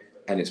huge.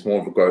 And it's more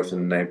of a growth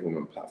and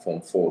enablement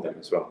platform for them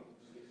as well.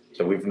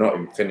 So we've not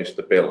even finished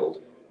the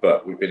build,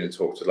 but we've been in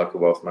talks with like a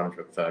wealth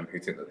management firm who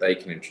think that they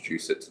can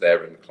introduce it to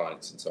their own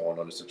clients and so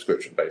on a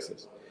subscription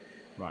basis.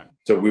 Right.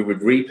 So we would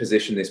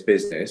reposition this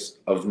business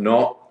of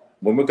not,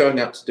 when we're going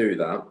out to do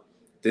that,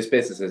 this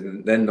business is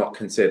then not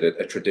considered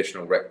a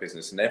traditional rec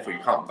business, and therefore you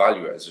can't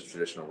value it as a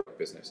traditional rec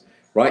business.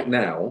 Right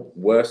now,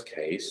 worst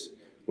case,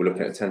 we're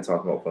looking at a 10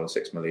 times multiple on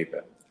 6 million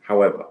EBIT.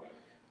 However,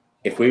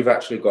 if we've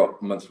actually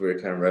got monthly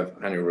recurring rev,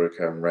 annual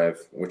recurring rev,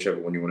 whichever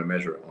one you want to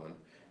measure it on,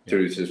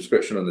 through the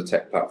subscription on the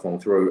tech platform,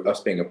 through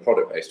us being a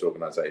product-based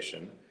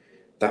organization,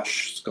 that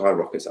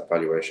skyrockets that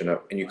valuation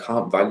up, and you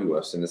can't value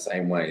us in the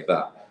same way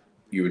that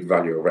you would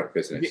value a rec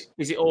business.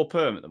 Is it all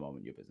perm at the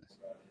moment, your business?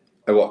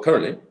 What,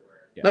 currently?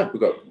 Yeah. No,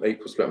 we've got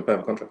equal split and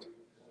perm contract.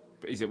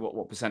 But is it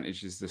what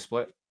percentage is the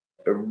split?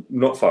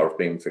 Not far off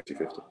being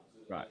 50-50.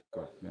 Right,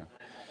 good. Yeah.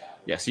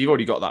 Yeah, so you've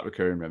already got that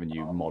recurring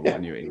revenue model,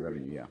 annuity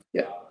revenue, yeah.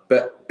 Yeah,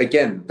 but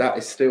again, that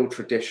is still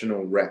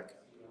traditional rec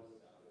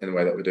in the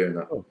way that we're doing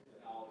that. Oh.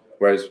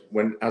 Whereas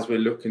as we're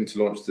looking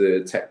to launch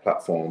the tech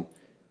platform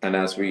and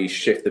as we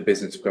shift the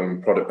business to become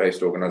a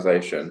product-based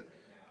organization,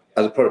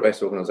 as a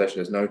product-based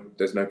organization,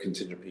 there's no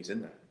contingent piece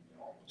in there.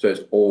 So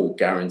it's all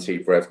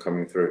guaranteed rev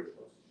coming through.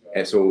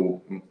 It's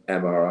all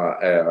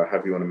MRR, ARR,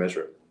 however you want to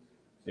measure it.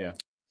 Yeah.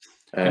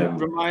 And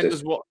remind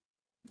us what,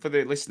 for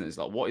the listeners,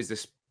 like what is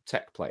this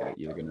tech play that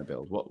you're going to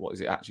build? What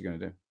is it actually going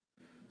to do?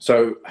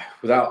 So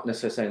without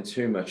necessarily saying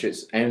too much,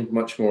 it's aimed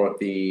much more at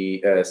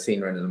the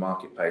senior end of the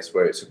marketplace,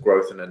 where it's a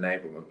growth and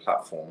enablement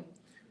platform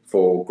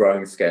for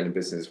growing and scaling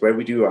businesses, where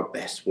we do our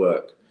best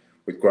work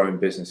with growing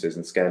businesses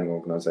and scaling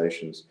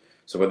organizations.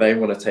 So when they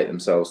want to take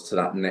themselves to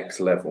that next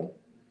level,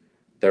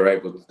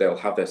 they'll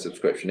have their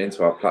subscription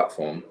into our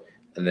platform,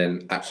 and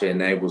then actually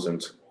enables them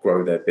to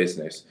grow their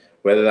business,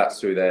 whether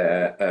that's through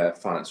their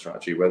finance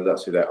strategy, whether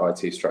that's through their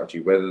IT strategy,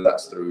 whether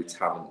that's through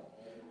talent.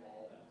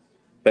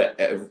 But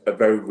at a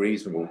very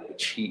reasonable,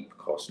 cheap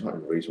cost, not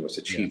even reasonable, it's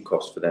a cheap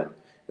cost for them,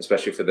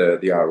 especially for the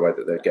ROI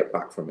that they get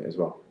back from it as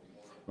well.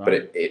 Right.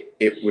 But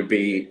it would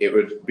be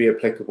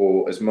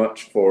applicable as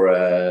much for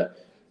a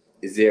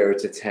 0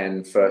 to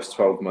 10 first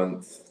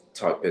 12-month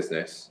type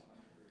business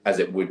as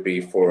it would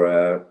be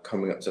for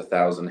coming up to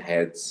 1,000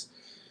 heads,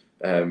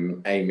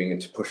 aiming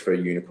to push for a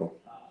unicorn.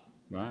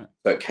 Right.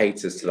 So it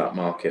caters to that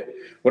market.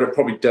 What it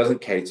probably doesn't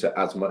cater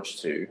as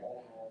much to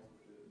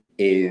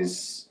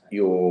is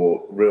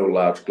your real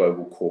large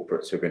global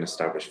corporates who've been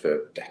established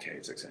for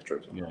decades, etc.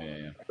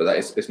 Yeah. But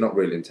it's not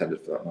really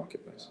intended for that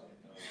marketplace.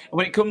 And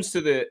when it comes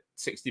to the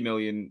 60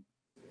 million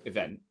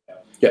event,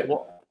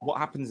 what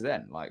happens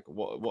then? Like,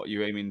 what are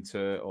you aiming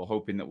to or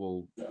hoping that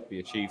will be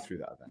achieved through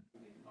that event?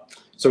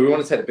 So we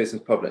want to take the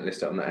business public and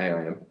list it on the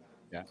AIM.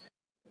 Yeah.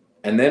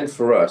 And then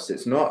for us,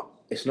 it's not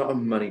a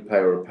money play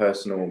or a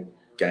personal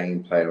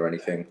gain play or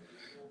anything.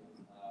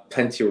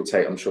 Plenty will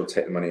take, I'm sure,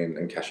 take the money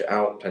and cash it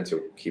out. Plenty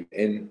will keep it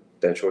in,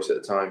 their choice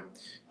at the time.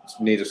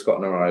 Neither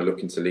Scott nor I are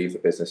looking to leave the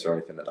business or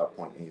anything at that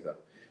point either.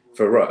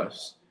 For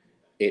us,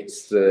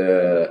 it's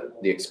the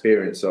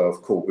experience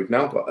of, cool, we've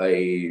now got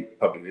a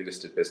publicly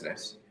listed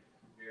business,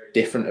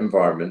 different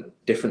environment,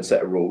 different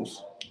set of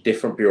rules,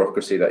 different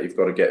bureaucracy that you've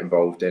got to get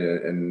involved in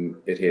and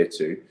adhere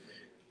to.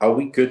 Are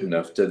we good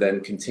enough to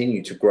then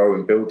continue to grow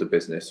and build the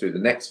business through the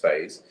next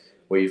phase,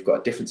 where you've got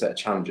a different set of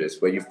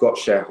challenges, where you've got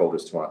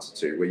shareholders to answer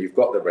to, where you've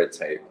got the red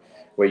tape,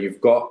 where you've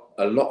got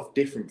a lot of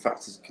different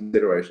factors and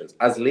considerations?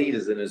 As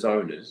leaders and as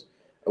owners,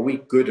 are we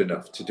good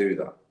enough to do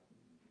that?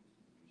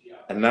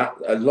 And that,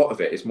 a lot of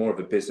it is more of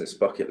a business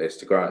bucket list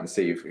to go out and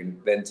see if we can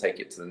then take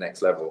it to the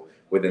next level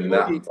within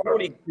that environment. You've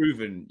already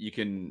proven you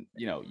can,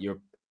 you're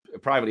a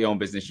privately owned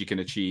business, you can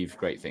achieve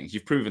great things.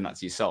 You've proven that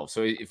to yourself.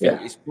 So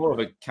it's more of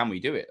a, can we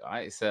do it?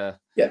 Right? It's 100%.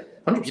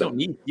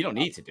 You don't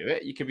need to do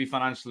it. You can be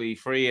financially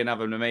free and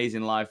have an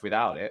amazing life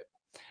without it.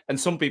 And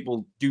some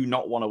people do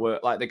not want to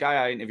work. Like the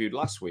guy I interviewed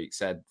last week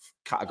said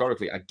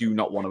categorically, I do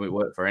not want to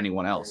work for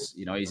anyone else.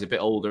 He's a bit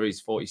older,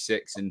 he's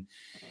 46, and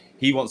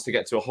he wants to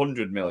get to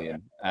 100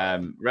 million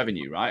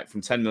revenue, right?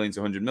 From 10 million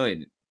to 100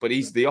 million. But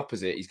he's the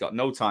opposite. He's got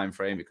no time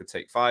frame. It could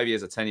take 5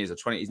 years or 10 years or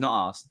 20. He's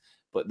not asked.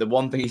 But the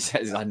one thing he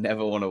says is, I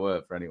never want to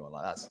work for anyone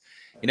like that.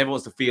 He never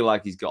wants to feel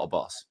like he's got a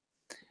boss.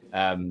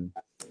 And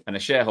a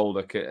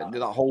shareholder,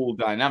 that whole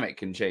dynamic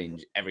can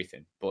change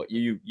everything. But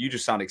you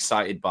just sound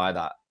excited by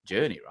that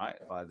journey, right?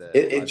 Do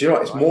you know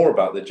what? It's more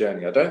about the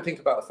journey. I don't think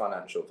about the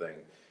financial thing.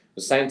 I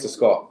was saying to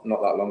Scott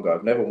not that long ago,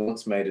 I've never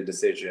once made a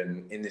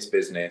decision in this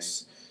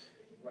business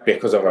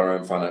because of our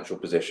own financial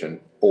position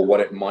or what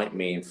it might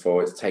mean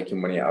for it's taking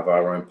money out of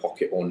our own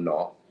pocket or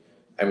not.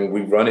 I mean,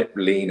 we run it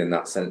lean in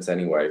that sense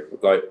anyway.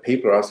 Like,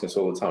 people are asking us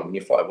all the time, when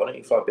you fly, why don't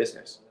you fly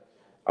business?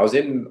 I was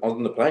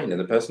on the plane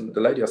and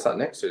the lady I sat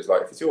next to is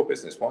like, if it's your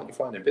business, why aren't you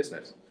flying in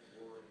business?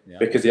 Yeah.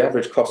 Because the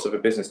average cost of a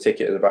business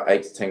ticket is about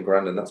 8 to 10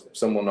 grand, and that's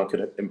someone I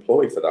could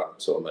employ for that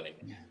sort of money.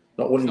 Yeah.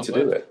 Not willing to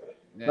do it.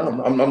 Yeah.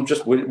 No,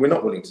 we're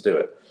not willing to do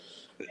it.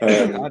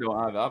 I don't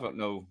either. I've got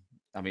no,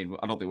 I mean,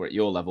 I don't think we're at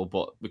your level,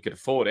 but we could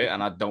afford it,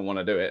 and I don't want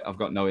to do it. I've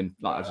got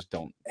I just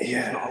don't.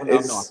 Yeah. I have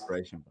no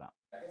aspiration for that.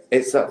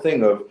 It's that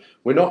thing of,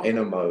 we're not in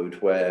a mode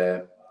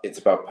where it's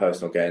about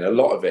personal gain. A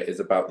lot of it is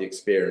about the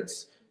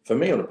experience. For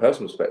me, on a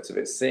personal perspective,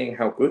 it's seeing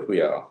how good we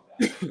are,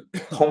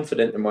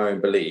 confident in my own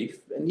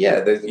belief. And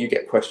yeah, you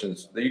get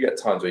questions, you get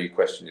times where you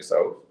question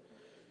yourself.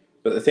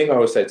 But the thing I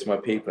always say to my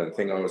people, and the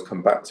thing I always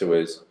come back to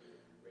is,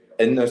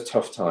 in those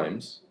tough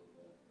times,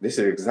 this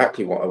is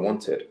exactly what I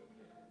wanted.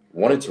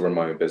 Wanted to run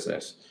my own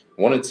business,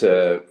 wanted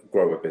to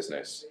grow a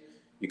business.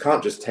 You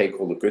can't just take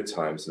all the good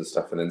times and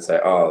stuff and then say,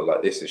 oh,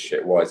 like, this is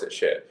shit, why is it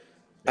shit?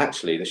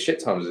 Actually, the shit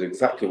times is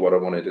exactly what I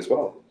wanted as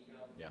well.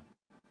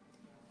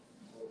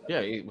 Yeah,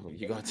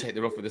 you got to take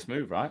the rough with the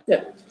smooth, right?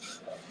 Yeah.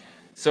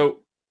 So,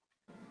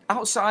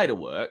 outside of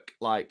work,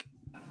 like,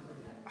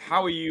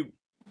 how are you?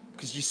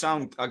 Because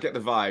I get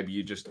the vibe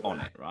you're just on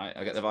it, right?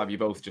 I get the vibe you're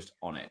both just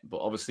on it. But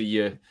obviously,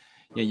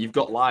 you've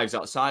got lives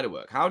outside of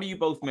work. How do you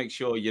both make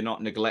sure you're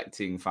not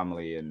neglecting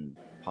family and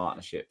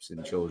partnerships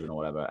and children or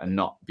whatever, and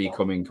not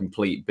becoming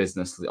complete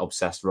business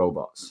obsessed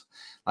robots?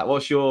 Like,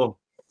 what's your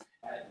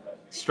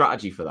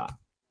strategy for that?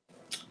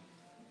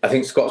 I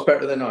think Scott's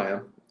better than I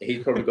am.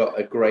 He's probably got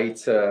a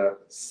greater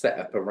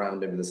setup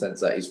around him in the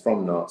sense that he's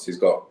from Notts. He's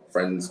got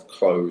friends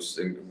close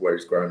and where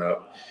he's grown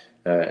up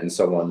and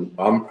so on.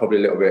 I'm probably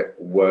a little bit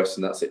worse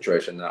in that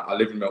situation. Now, I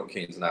live in Milton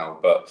Keynes now,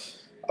 but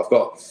I've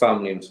got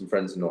family and some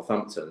friends in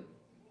Northampton,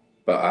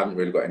 but I haven't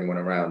really got anyone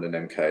around in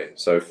MK.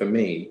 So for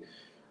me,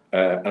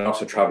 and I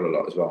also travel a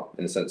lot as well,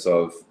 in the sense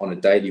of, on a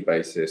daily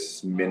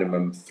basis,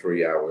 minimum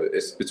 3 hours.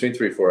 It's between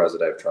 3 or 4 hours a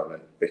day of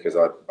traveling, because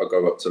I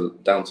go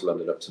down to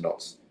London, up to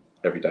Notts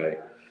every day.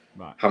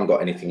 Right. Haven't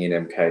got anything in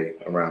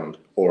MK around,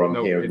 or I'm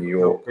here in New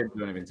York. No kids,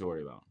 don't even to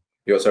worry about.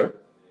 You what, sorry?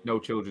 No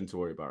children to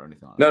worry about or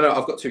anything like that? No,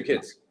 I've got 2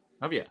 kids.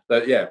 Have you?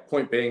 Yeah,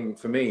 point being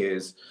for me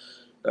is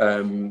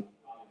the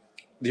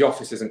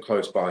office isn't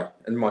close by,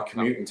 and my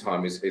commuting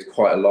time is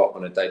quite a lot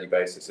on a daily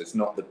basis. It's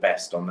not the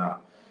best on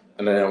that.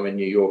 And then I'm in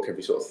New York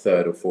every sort of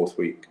 3rd or 4th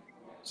week.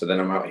 So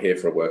then I'm out here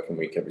for a working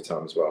week every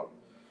time as well.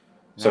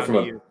 So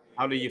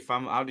how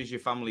does your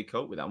family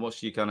cope with that?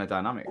 What's your kind of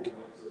dynamic?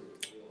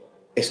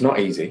 It's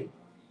not easy.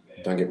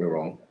 Don't get me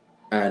wrong.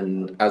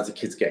 And as the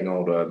kids getting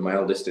older, my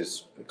eldest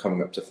is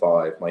coming up to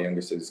 5, my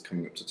youngest is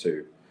coming up to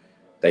 2.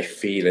 They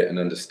feel it and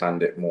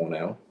understand it more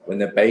now. When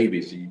they're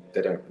babies,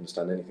 they don't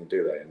understand anything,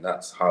 do they? And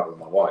that's hard on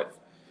my wife.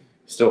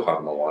 Still hard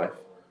on my wife,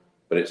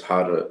 but it's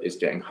harder. It's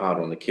getting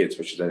harder on the kids,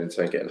 which is then in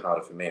turn getting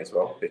harder for me as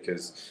well,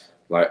 because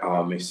like,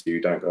 oh, I miss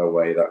you, don't go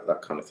away,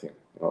 that kind of thing,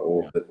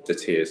 or the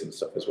tears and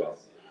stuff as well.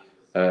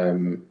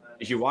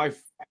 Is your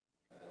wife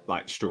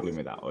like struggling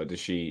with that, or is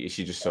she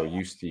just so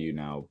used to you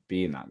now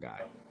being that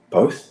guy?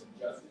 Both.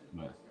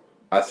 Yeah.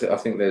 I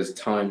think there's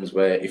times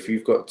where if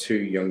you've got 2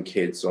 young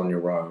kids on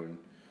your own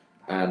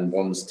and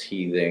one's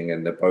teething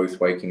and they're both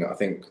waking up. I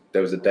think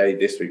there was a day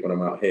this week when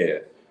I'm out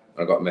here,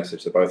 I got a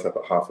message, they're both up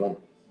at 1:30,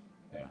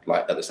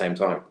 like at the same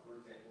time.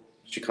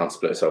 she can't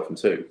split herself in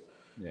two.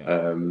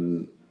 Yeah.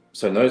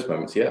 So in those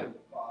moments, yeah.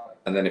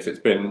 And then if it's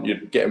been, you're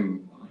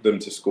getting them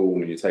to school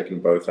and you're taking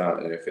them both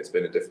out, and if it's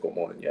been a difficult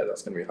morning, yeah,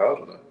 that's going to be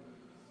hard on her.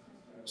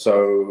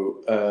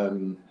 So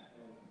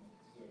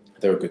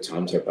there are good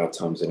times, there are bad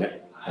times in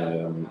it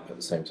at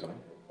the same time.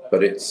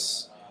 But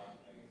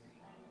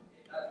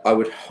I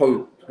would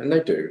hope, and they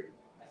do,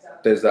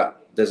 there's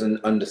an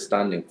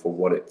understanding for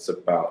what it's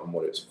about and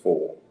what it's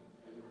for,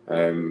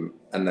 and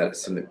that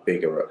it's something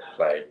bigger at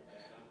play.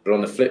 But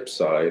on the flip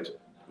side,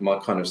 my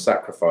kind of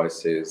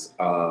sacrifices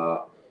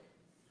are,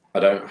 I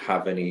don't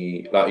have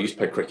any, like I used to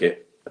play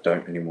cricket, I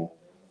don't anymore.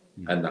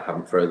 And I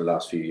haven't for the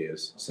last few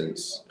years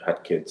since I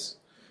had kids.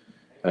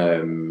 I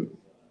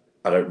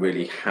don't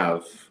really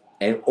have,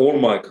 and all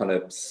my kind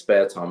of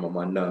spare time on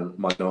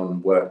my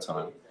non-work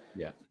time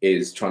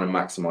is trying to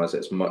maximize it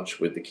as much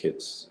with the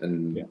kids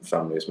and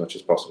family as much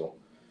as possible.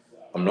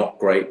 I'm not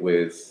great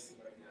with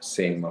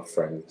seeing my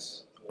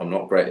friends. I'm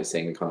not great at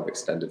seeing kind of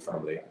extended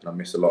family. And I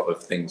miss a lot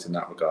of things in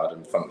that regard,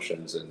 and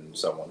functions and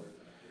so on.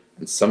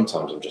 And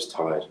sometimes I'm just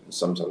tired, and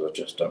sometimes I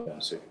just don't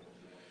want to.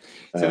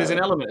 So there's an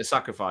element of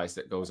sacrifice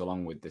that goes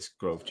along with this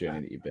growth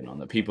journey that you've been on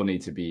that people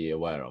need to be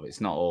aware of. It's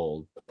not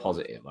all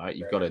positive, right?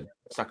 You've got to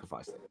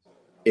sacrifice it.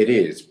 It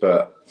is,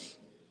 but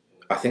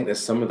I think there's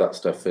some of that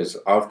stuff is,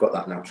 I've got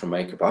that natural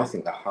makeup. I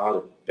think the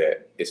harder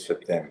bit is for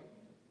them,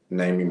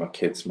 namely my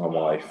kids, my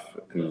wife,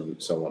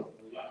 and so on.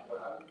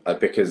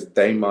 Because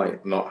they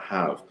might not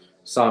have.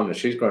 Simon,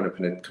 she's grown up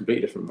in a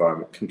completely different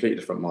environment, completely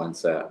different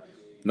mindset,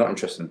 not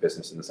interested in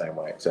business in the same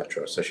way,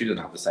 etc. So she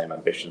doesn't have the same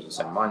ambitions, the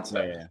same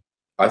mindset. Yeah.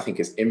 I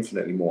think it's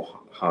infinitely more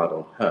hard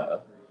on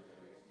her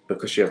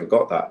because she hasn't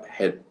got that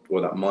head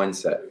or that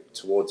mindset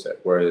towards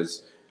it.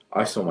 Whereas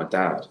I saw my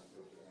dad,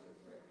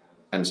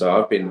 and so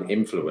I've been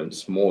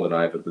influenced more than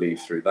I ever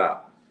believed through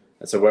that.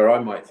 And so where I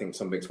might think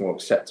something's more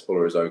acceptable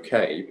or is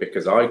okay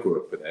because I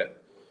grew up with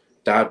it,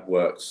 Dad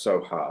worked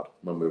so hard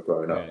when we were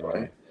growing up,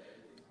 right?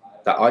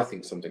 That I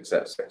think something's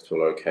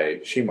acceptable,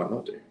 okay, she might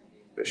not do,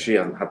 but she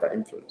hasn't had that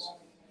influence.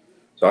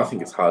 So I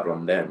think it's harder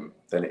on them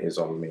than it is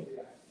on me.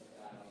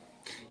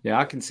 Yeah,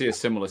 I can see a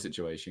similar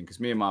situation because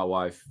me and my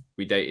wife,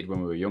 we dated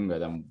when we were younger.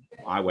 Then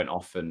I went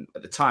off, and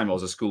at the time I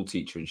was a school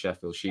teacher in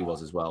Sheffield. She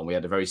was as well. And we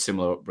had a very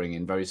similar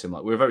upbringing, very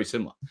similar. We were very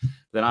similar.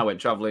 Then I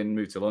went traveling,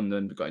 moved to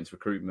London, got into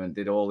recruitment,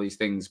 did all these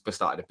things,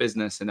 started a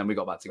business. And then we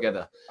got back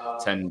together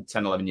 10,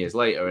 11 years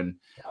later. And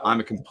I'm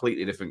a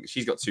completely different,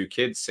 she's got 2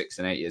 kids, 6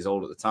 and 8 years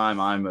old at the time.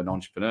 I'm an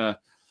entrepreneur.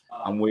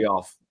 And we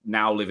are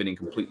now living in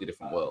completely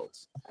different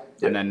worlds.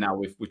 And then now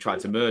we've tried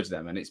to merge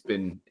them, and it's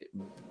been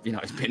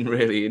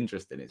really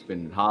interesting. It's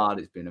been hard.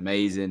 It's been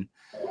amazing.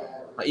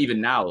 Like even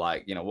now,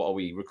 like, what are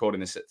we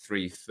recording this at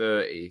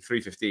 3:30,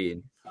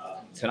 3:15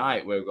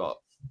 tonight? We've got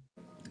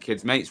the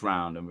kids' mates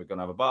round, and we're going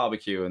to have a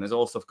barbecue, and there's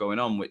all stuff going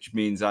on, which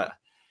means that,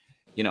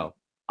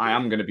 I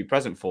am going to be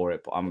present for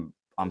it, but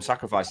I'm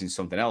sacrificing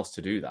something else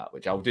to do that,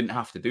 which I didn't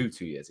have to do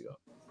 2 years ago.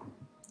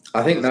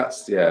 I think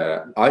that's,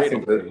 I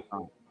think that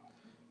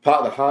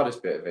part of the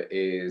hardest bit of it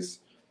is,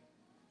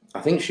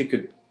 I think she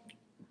could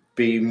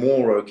be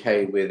more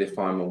okay with if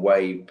I'm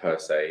away per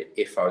se,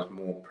 if I was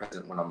more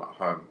present when I'm at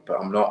home. But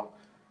I'm not.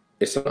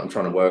 It's something I'm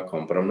trying to work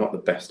on, but I'm not the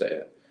best at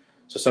it.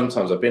 So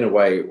sometimes I've been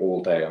away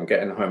all day. I'm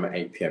getting home at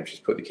 8 p.m. She's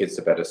put the kids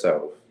to bed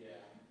herself,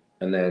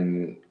 and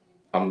then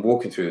I'm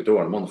walking through the door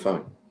and I'm on the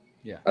phone.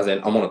 Yeah. As in,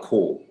 I'm on a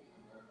call,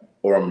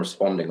 or I'm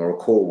responding, or a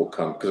call will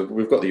come because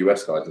we've got the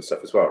US guys and stuff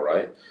as well,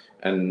 right?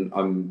 And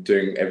I'm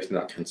doing everything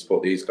that I can to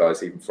support these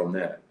guys even from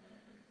there.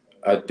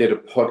 I did a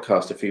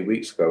podcast a few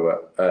weeks ago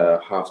at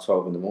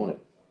 12:30 in the morning.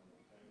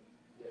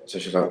 So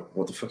she's like,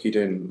 "What the fuck are you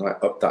doing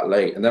like up that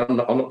late?" And then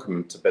I'm not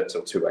coming to bed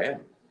till 2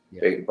 a.m.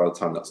 By the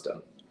time that's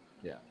done.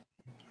 Yeah.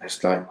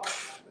 It's like,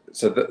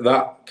 so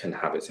that can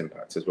have its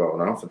impact as well.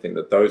 And I often think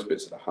that those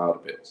bits are the harder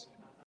bits.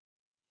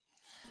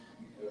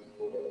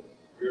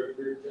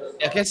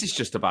 I guess it's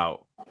just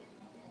about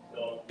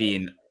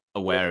being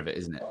aware of it,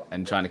 isn't it?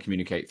 And trying to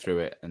communicate through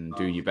it and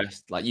do your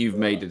best. Like, you've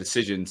made the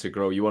decision to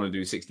grow. You want to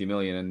do 60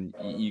 million,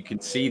 and you can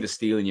see the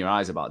steel in your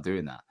eyes about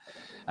doing that.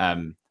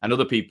 And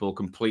other people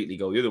completely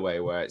go the other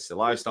way, where it's a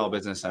lifestyle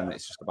business and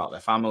it's just about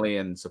their family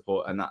and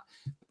support, and that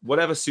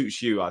whatever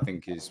suits you, I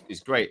think is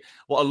great.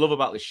 What I love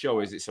about this show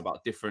is it's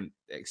about different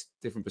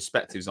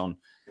perspectives on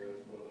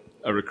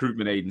a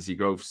recruitment agency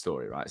growth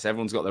story, right? So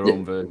everyone's got their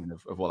own version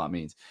of what that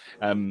means.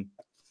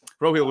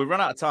 Roheel, we've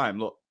run out of time.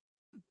 Look,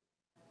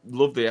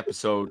 love the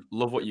episode.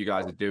 Love what you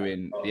guys are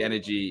doing. The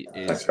energy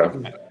is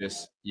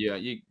infectious. Yeah,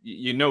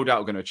 you're no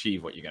doubt going to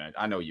achieve what you're going to.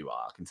 I know you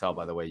are. I can tell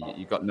by the way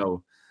you've got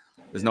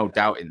there's no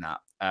doubt in that.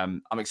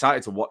 I'm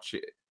excited to watch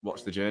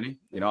the journey.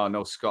 I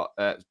know Scott.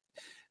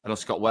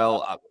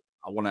 Well.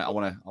 I want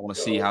to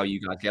see how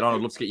you guys get on.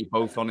 I'd love to get you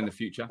both on in the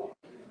future,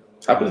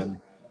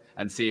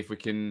 and see if we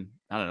can.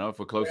 I don't know if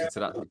we're closer to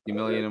that 60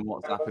 million and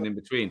what's happened in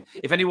between.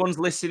 If anyone's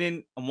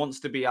listening and wants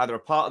to be either a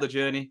part of the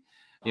journey,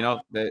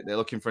 they're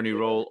looking for a new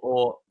role,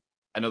 or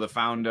another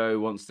founder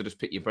who wants to just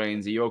pick your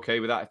brains, are you okay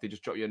with that if they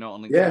just drop you a note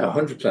on LinkedIn? Yeah,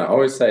 100%. I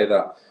always say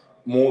that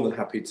more than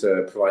happy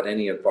to provide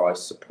any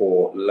advice,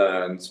 support,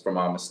 learns from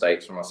our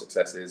mistakes, from our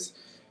successes.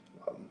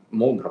 I'm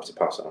more than happy to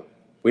pass on.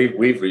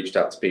 We've reached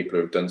out to people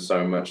who have done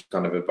so much to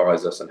kind of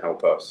advise us and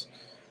help us.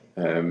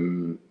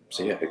 So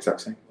yeah,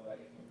 exactly.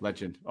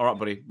 Legend. All right,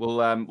 buddy.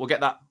 We'll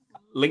get that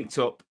linked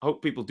up.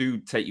 Hope people do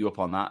take you up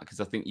on that, because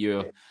I think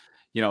you're,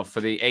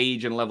 for the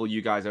age and level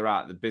you guys are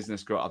at, the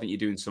business growth, I think you're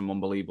doing some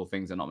unbelievable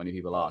things that not many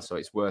people are. So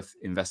it's worth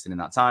investing in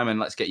that time, and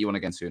let's get you on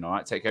again soon. All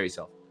right. Take care of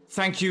yourself.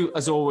 Thank you,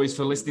 as always,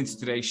 for listening to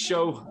today's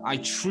show. I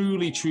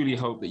truly, truly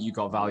hope that you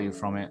got value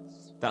from it.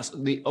 That's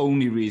the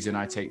only reason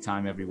I take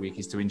time every week,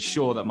 is to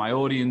ensure that my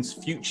audience,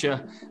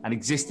 future and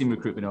existing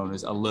recruitment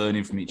owners, are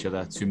learning from each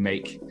other to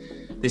make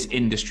this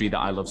industry that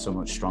I love so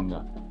much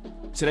stronger.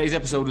 Today's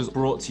episode is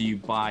brought to you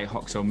by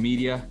Hoxo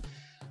Media.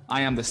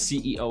 I am the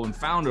CEO and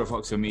founder of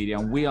Hoxo Media,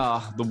 and we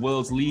are the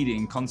world's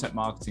leading content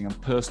marketing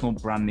and personal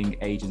branding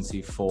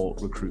agency for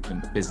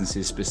recruitment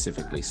businesses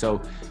specifically.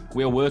 So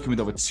we are working with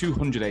over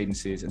 200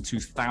 agencies and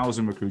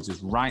 2,000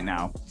 recruiters right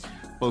now,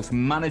 both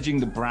managing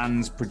the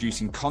brands,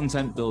 producing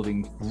content,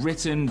 building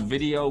written,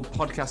 video,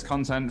 podcast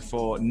content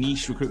for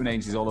niche recruitment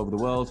agencies all over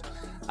the world,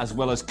 as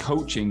well as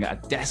coaching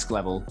at a desk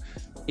level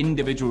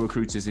individual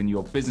recruiters in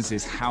your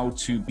businesses how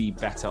to be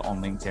better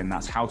on LinkedIn.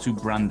 That's how to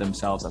brand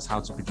themselves. That's how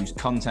to produce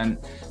content.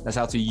 That's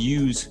how to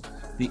use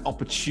the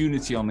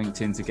opportunity on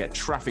LinkedIn to get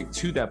traffic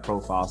to their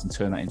profiles and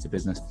turn that into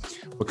business.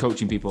 We're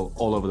coaching people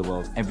all over the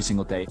world every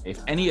single day. If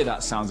any of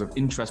that sounds of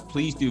interest,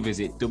 please do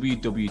visit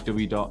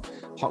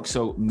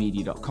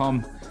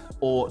www.hoxomedia.com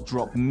or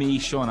drop me,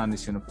 Sean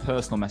Anderson, a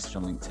personal message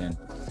on LinkedIn.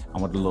 I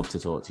would love to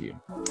talk to you.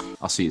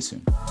 I'll see you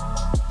soon.